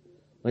very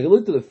I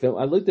looked at the film.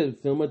 I looked at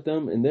the film with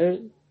them, and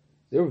they're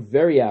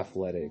very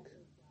athletic.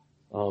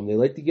 They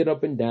like to get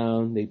up and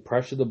down. They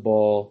pressure the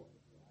ball.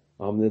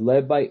 They're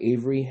led by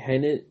Avery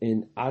Hennett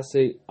and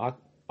Ase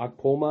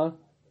Akpoma,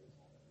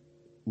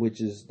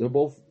 they're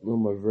both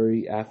are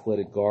very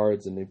athletic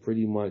guards, and they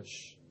pretty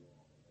much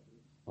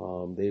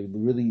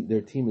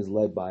their team is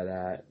led by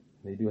that.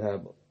 They do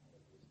have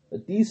a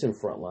decent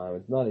front line.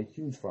 It's not a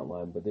huge front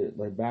line, but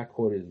their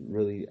backcourt is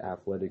really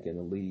athletic and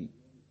elite,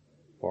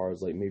 as far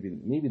as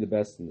maybe the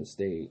best in the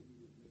state.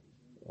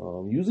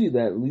 Usually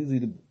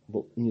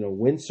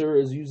Windsor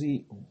is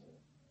usually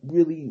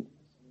really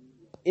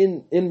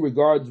in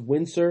regards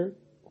Windsor,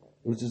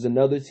 which is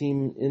another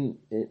team in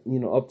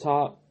up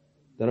top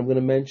that I'm going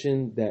to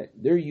mention, that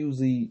they're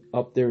usually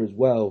up there as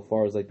well as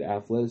far as the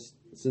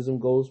athleticism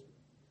goes.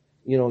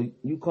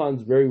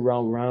 UConn's very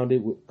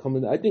rounded.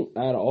 I think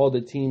out of all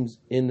the teams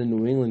in the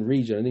New England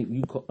region, I think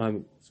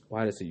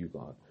why did I say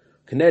UConn?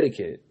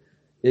 Connecticut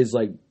is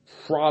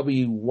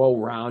probably well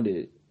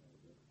rounded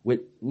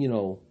with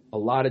a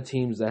lot of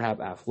teams that have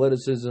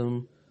athleticism,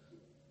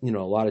 a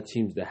lot of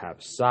teams that have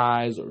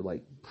size or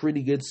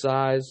pretty good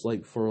size,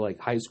 for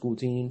high school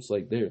teams,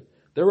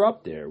 they're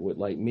up there with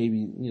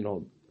maybe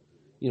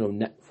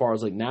as far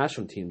as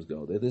national teams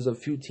go. There's a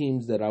few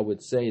teams that I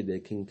would say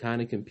that can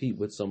kind of compete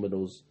with some of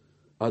those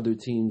other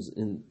teams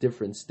in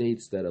different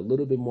states that are a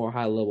little bit more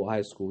high level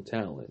high school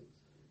talent.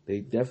 They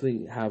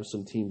definitely have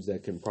some teams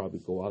that can probably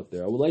go out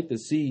there. I would like to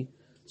see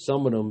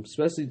some of them,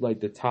 especially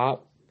the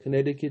top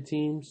Connecticut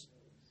teams,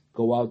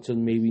 go out to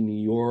maybe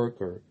New York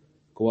or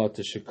go out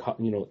to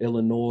Chicago,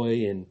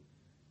 Illinois and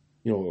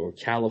or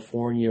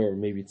California or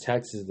maybe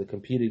Texas to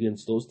compete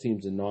against those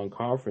teams in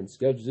non-conference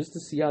schedules just to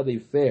see how they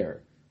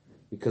fare.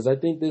 Because I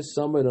think there's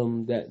some of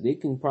them that they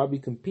can probably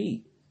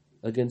compete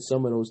against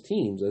some of those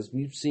teams. As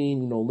we've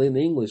seen, Lynn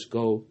English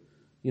go,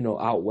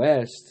 out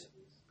west.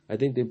 I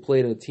think they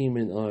played a team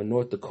in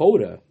North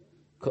Dakota,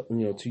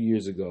 2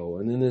 years ago.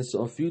 And then there's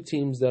a few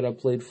teams that I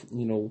played,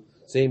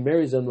 St.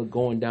 Mary's ended up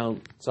going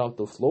down south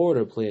of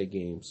Florida to play a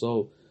game.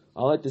 So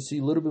I like to see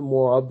a little bit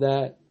more of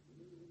that,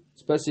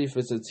 especially if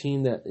it's a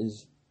team that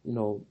is,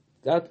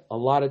 got a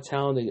lot of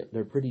talent.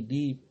 They're pretty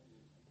deep.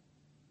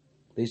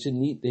 They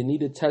need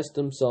to test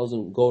themselves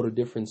and go to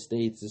different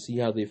states to see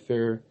how they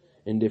fare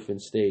in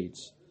different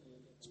states.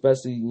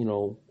 Especially,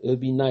 it would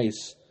be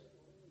nice.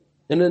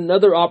 And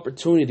another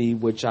opportunity,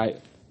 which I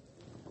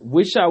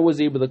wish I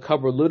was able to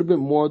cover a little bit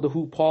more of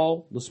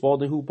the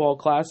Spalding Hoop Hall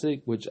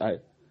Classic, which I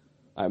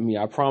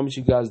promise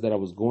you guys that I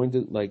was going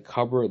to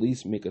cover, at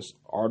least make an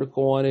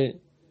article on it,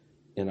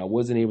 and I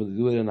wasn't able to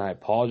do it, and I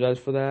apologize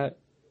for that.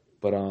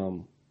 But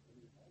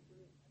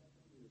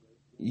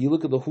you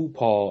look at the Hoop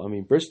Hall.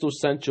 Bristol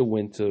Central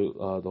went to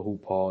the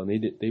Hoop Hall, and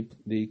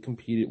they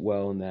competed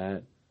well in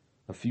that.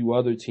 A few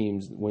other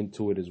teams went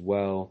to it as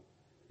well,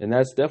 and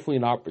that's definitely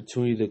an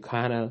opportunity to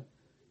kind of,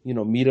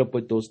 meet up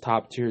with those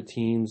top tier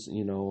teams.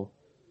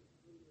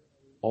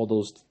 All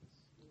those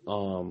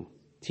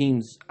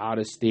teams out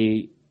of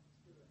state.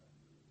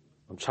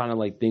 I'm trying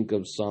to think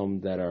of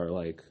some that are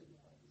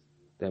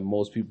that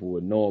most people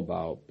would know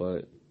about,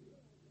 but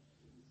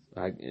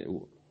I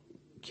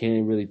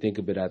can't really think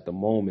of it at the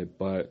moment.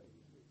 But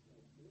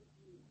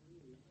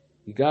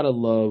you gotta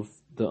love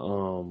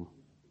the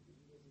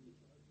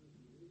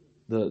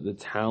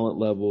talent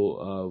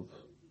level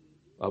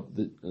of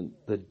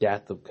the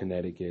depth of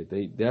Connecticut.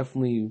 They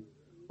definitely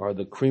are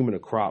the cream of the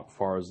crop, as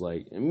far as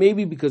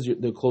maybe because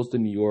they're close to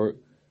New York.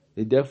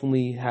 They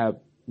definitely have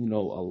a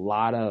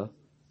lot of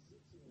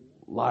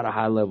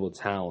high level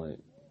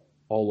talent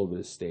all over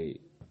the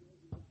state.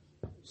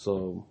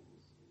 So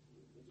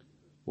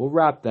we'll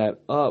wrap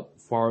that up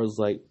as far as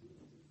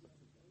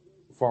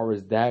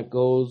that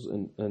goes,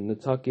 and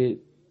Nantucket,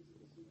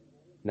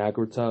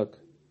 Nagratuck.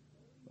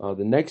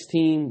 The next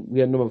team, we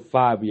have number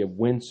 5, we have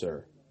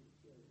Windsor.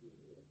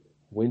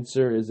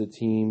 Windsor is a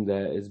team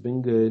that has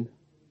been good.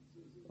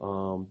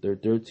 They're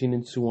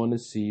 13-2 on the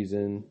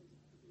season.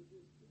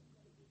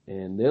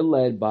 And they're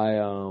led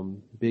by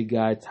big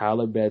guy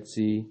Tyler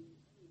Betsy.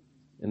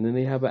 And then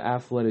they have an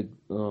athletic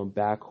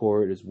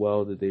backcourt as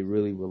well that they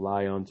really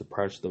rely on to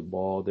press the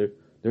ball. They're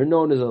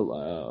known as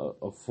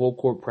a full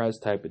court press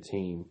type of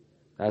team.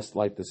 That's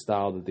the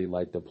style that they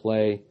like to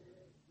play.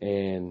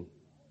 And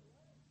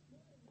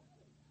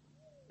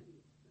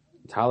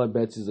Tyler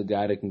Betts is a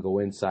guy that can go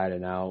inside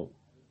and out,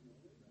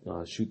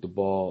 shoot the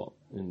ball,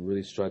 and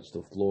really stretch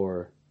the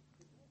floor.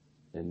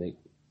 And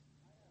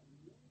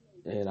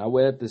I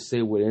would have to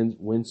say with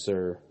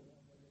Windsor,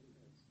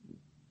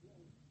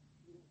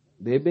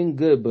 they've been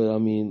good, but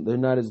they're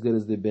not as good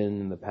as they've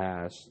been in the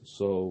past.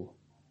 So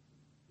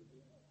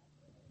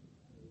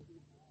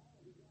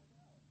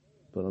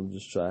But I'm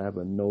just trying. I have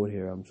a note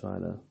here. I'm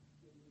trying to.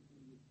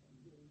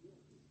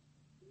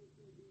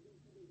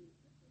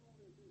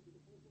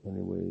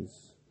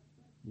 Anyways,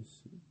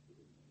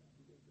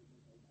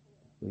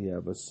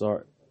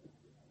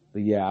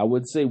 but yeah, I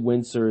would say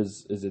Windsor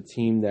is a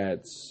team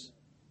that's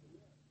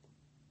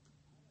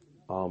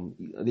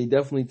they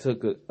definitely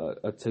took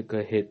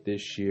a hit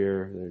this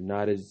year. They're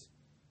not as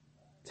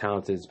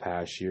talented as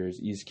past years.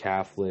 East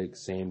Catholic,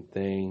 same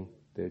thing.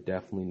 They're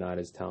definitely not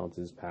as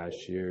talented as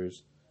past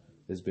years.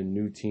 There's been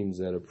new teams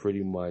that have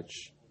pretty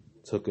much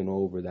taken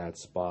over that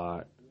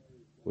spot,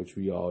 which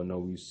we all know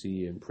we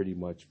see in pretty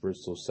much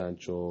Bristol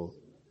Central,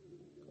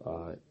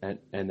 and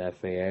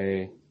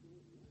FAA,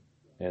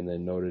 and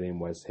then Notre Dame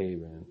West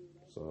Haven.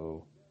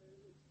 So,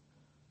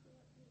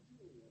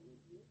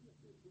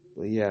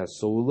 but yeah,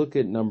 so we'll look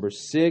at number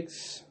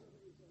 6.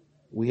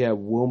 We have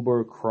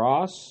Wilbur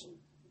Cross.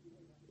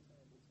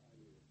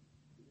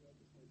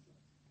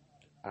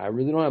 I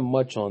really don't have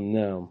much on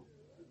them,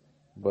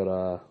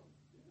 but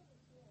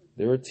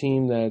they're a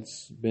team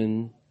that's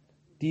been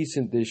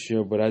decent this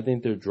year, but I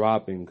think they're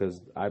dropping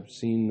because I've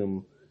seen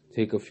them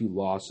take a few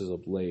losses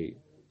of late.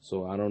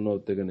 So I don't know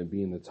if they're going to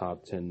be in the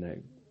top 10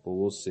 next, but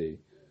we'll see.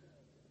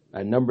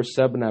 At number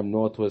 7, I have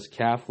Northwest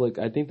Catholic.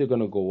 I think they're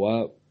going to go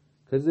up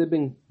because they've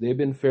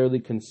been fairly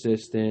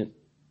consistent.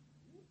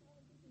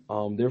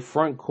 Their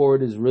front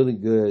court is really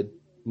good.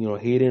 You know,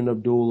 Hayden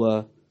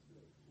Abdullah.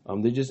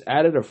 They just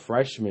added a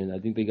freshman. I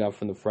think they got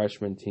from the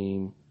freshman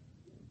team,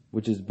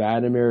 which is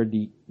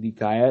Badamir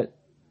Dikayet,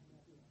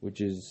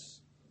 which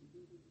is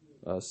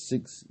I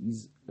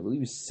believe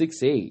he's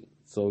 6'8",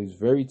 so he's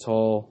very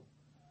tall.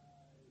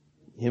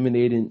 Him and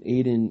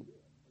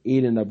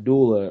Aiden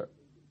Abdullah,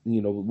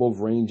 you know, both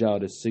range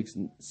out at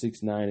 6'9"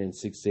 and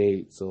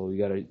 6'8", so you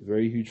got a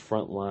very huge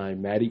front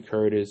line. Matty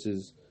Curtis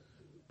is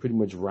pretty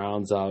much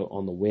rounds out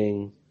on the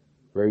wing,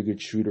 very good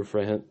shooter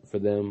for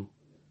them.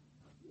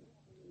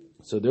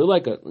 So they're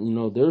like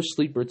they're a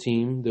sleeper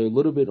team. They're a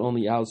little bit on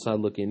the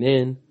outside looking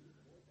in,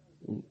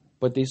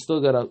 but they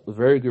still got a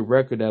very good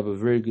record. They have a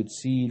very good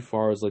seed as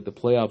far as like the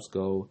playoffs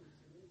go,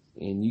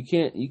 and you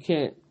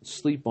can't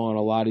sleep on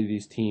a lot of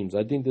these teams.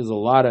 I think there's a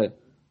lot of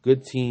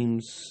good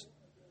teams.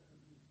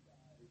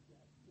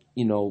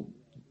 You know,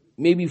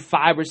 maybe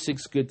 5 or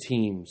 6 good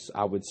teams,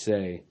 I would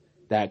say,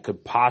 that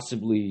could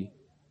possibly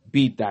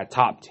beat that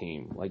top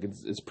team. Like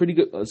it's pretty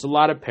good. It's a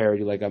lot of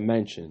parity, like I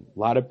mentioned, a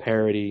lot of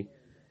parity.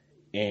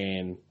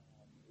 And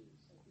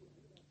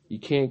you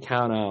can't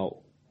count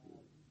out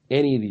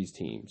any of these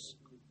teams,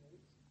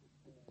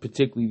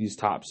 particularly these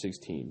top 6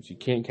 teams. You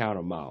can't count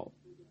them out.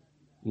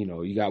 You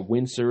know, you got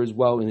Windsor as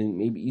well, and then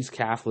maybe East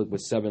Catholic with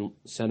 7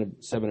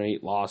 or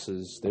 8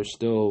 losses. They're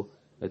still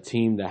a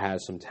team that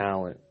has some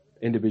talent,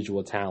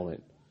 individual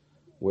talent,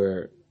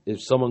 where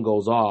if someone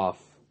goes off,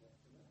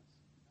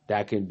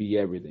 that can be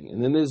everything.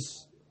 And then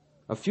there's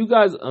a few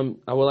guys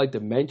I would like to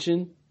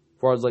mention.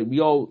 As far as like we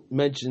all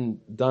mentioned,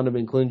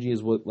 Donovan Clingy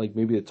is what like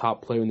maybe the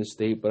top player in the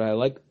state, but I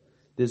like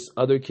this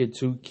other kid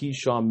too,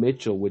 Keyshawn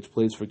Mitchell, which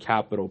plays for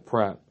Capital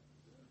Prep.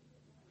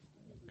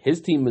 His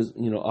team is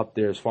up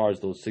there as far as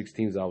those 6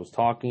 teams I was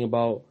talking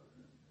about,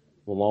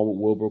 along with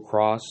Wilbur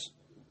Cross.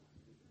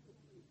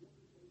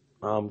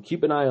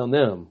 Keep an eye on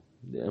them.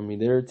 I mean,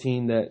 they're a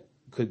team that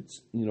could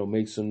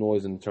make some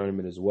noise in the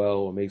tournament as well,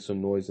 or make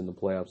some noise in the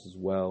playoffs as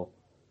well.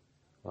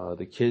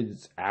 The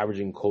kid's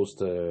averaging close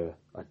to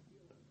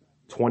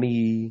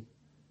 20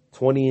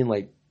 and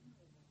like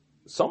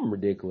something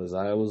ridiculous.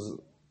 I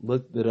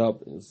looked it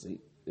up.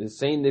 It's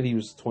saying that he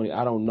was 20.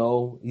 I don't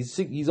know. He's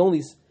 6'8".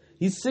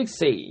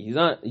 He's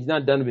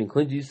not Donovan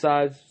Clingy's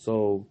size.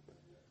 So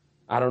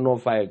I don't know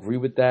if I agree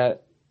with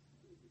that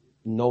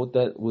note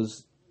that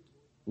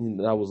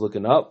I was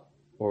looking up,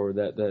 or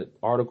that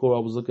article I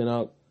was looking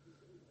up.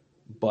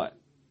 But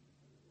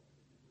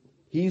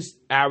he's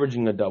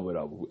averaging a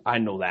double-double. I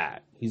know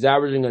that. He's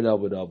averaging a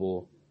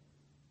double-double.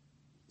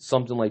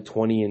 Something like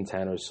 20 and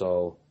 10 or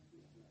so.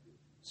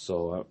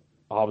 So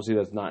obviously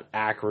that's not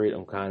accurate.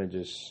 I'm kind of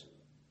just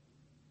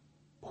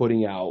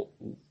putting out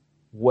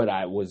what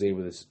I was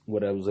able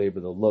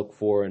to look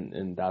for,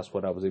 and that's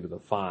what I was able to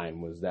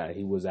find, was that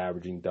he was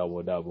averaging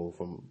double-double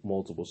from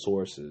multiple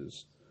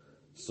sources.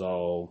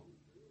 So,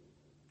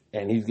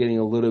 and he's getting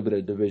a little bit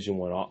of Division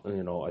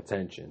I,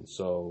 attention.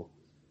 So,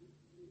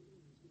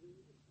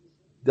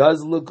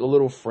 does look a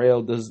little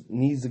frail.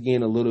 Needs to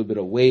gain a little bit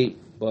of weight.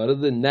 But other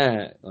than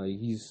that,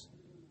 he's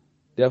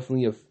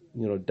definitely a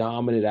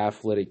dominant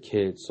athletic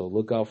kid. So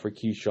look out for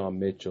Keyshawn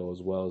Mitchell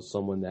as well, as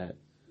someone that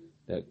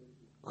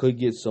could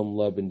get some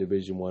love in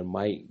Division I,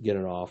 might get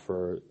an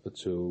offer or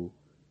two,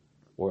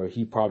 or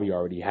he probably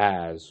already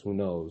has. Who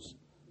knows?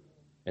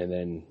 And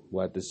then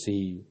we'll have to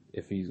see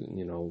if he's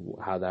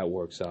how that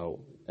works out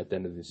at the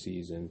end of the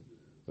season,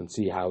 and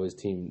see how his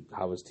team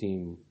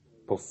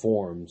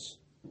performs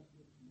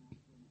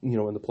in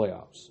the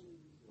playoffs.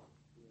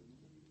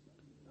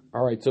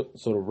 All right, so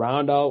to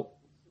round out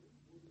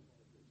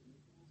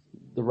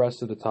the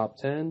rest of the top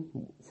 10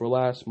 for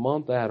last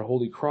month, I had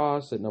Holy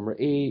Cross at number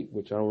 8,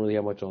 which I don't really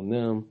have much on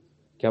them.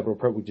 Capital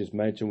Prep, we just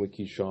mentioned, with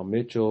Keyshawn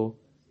Mitchell.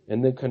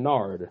 And then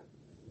Kennard,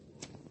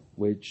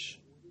 which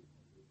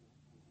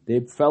they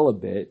fell a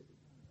bit,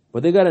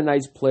 but they got a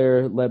nice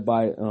player led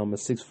by a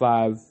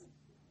 6'5",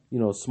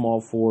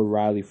 small forward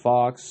Riley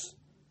Fox.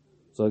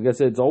 So like I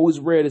said, it's always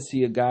rare to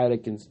see a guy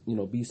that can,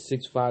 be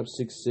 6'5",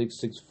 6'6",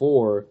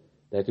 6'4",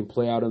 that can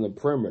play out on the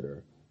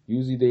perimeter.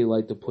 Usually they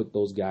like to put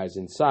those guys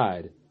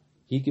inside.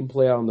 He can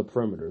play out on the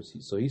perimeters.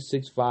 So he's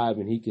 6'5",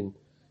 and he can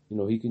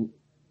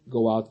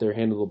go out there,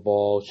 handle the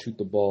ball, shoot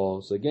the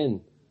ball. So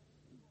again,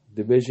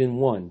 Division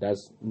I,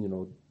 that's,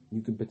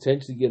 you can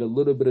potentially get a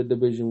little bit of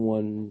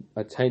Division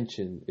I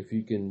attention if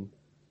you can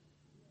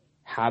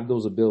have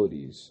those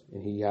abilities,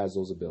 and he has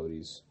those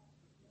abilities.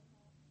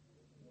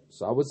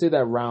 So I would say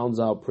that rounds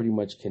out pretty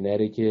much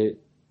Connecticut.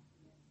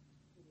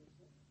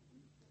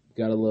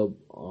 Got a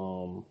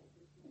little,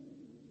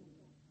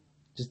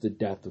 just the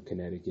depth of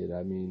Connecticut.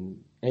 I mean,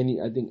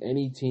 I think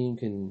any team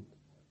can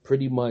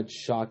pretty much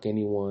shock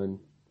anyone.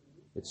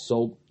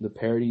 The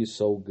parity is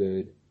so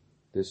good.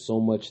 There's so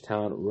much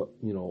talent,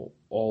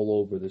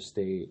 all over the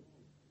state.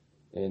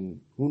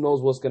 And who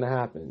knows what's going to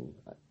happen.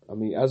 I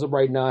mean, as of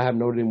right now, I have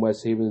Notre Dame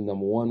West Haven as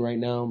number 1 right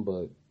now,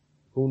 but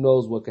who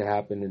knows what could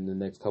happen in the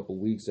next couple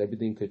of weeks.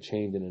 Everything could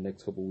change in the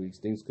next couple of weeks.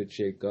 Things could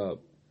shake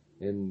up,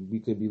 and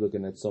we could be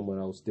looking at someone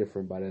else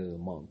different by the end of the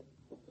month.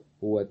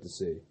 We'll have to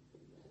see.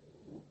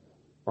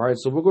 All right,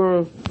 so we're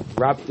going to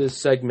wrap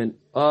this segment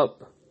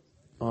up.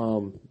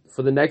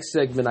 For the next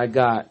segment, I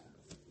got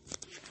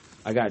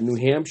New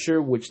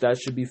Hampshire, which that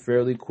should be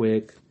fairly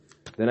quick.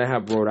 Then I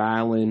have Rhode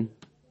Island.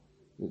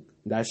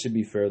 That should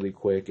be fairly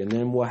quick. And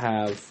then we'll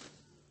have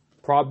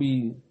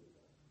probably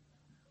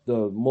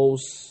the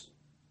most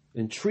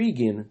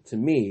intriguing to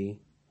me,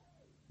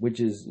 which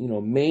is,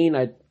 Maine.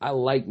 I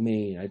like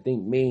Maine. I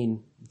think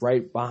Maine,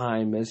 right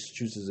behind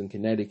Massachusetts and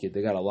Connecticut,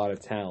 they got a lot of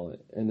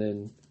talent. And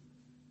then,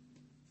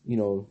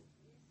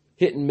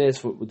 hit and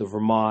miss with the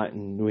Vermont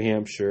and New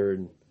Hampshire.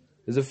 And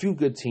there's a few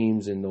good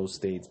teams in those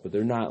states, but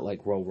they're not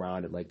like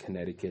well-rounded like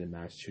Connecticut and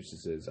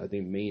Massachusetts is. I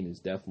think Maine is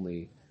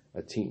definitely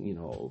a team,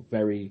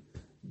 very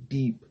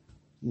deep,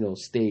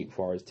 state as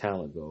far as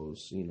talent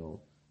goes.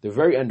 They're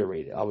very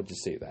underrated. I would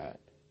just say that.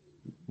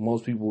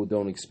 Most people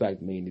don't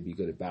expect Maine to be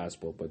good at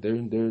basketball, but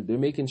they're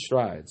making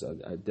strides.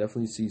 I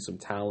definitely see some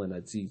talent.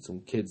 I see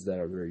some kids that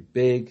are very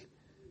big,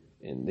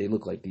 and they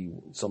look like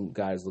some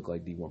guys look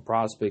like D1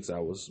 prospects. I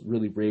was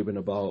really raving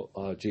about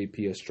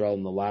J.P. Estrell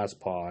in the last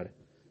pod.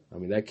 I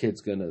mean, that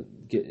kid's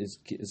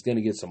is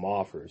gonna get some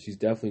offers. He's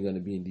definitely gonna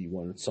be in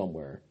D1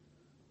 somewhere.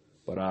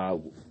 But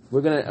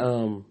we're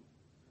gonna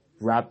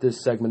wrap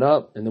this segment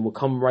up, and then we'll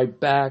come right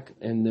back,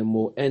 and then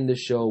we'll end the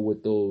show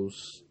with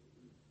those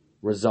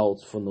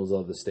results from those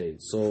other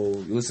states. So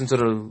you listen to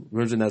the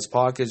Rims&Nets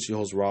podcast. Your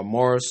host Rob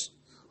Morris.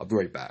 I'll be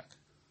right back.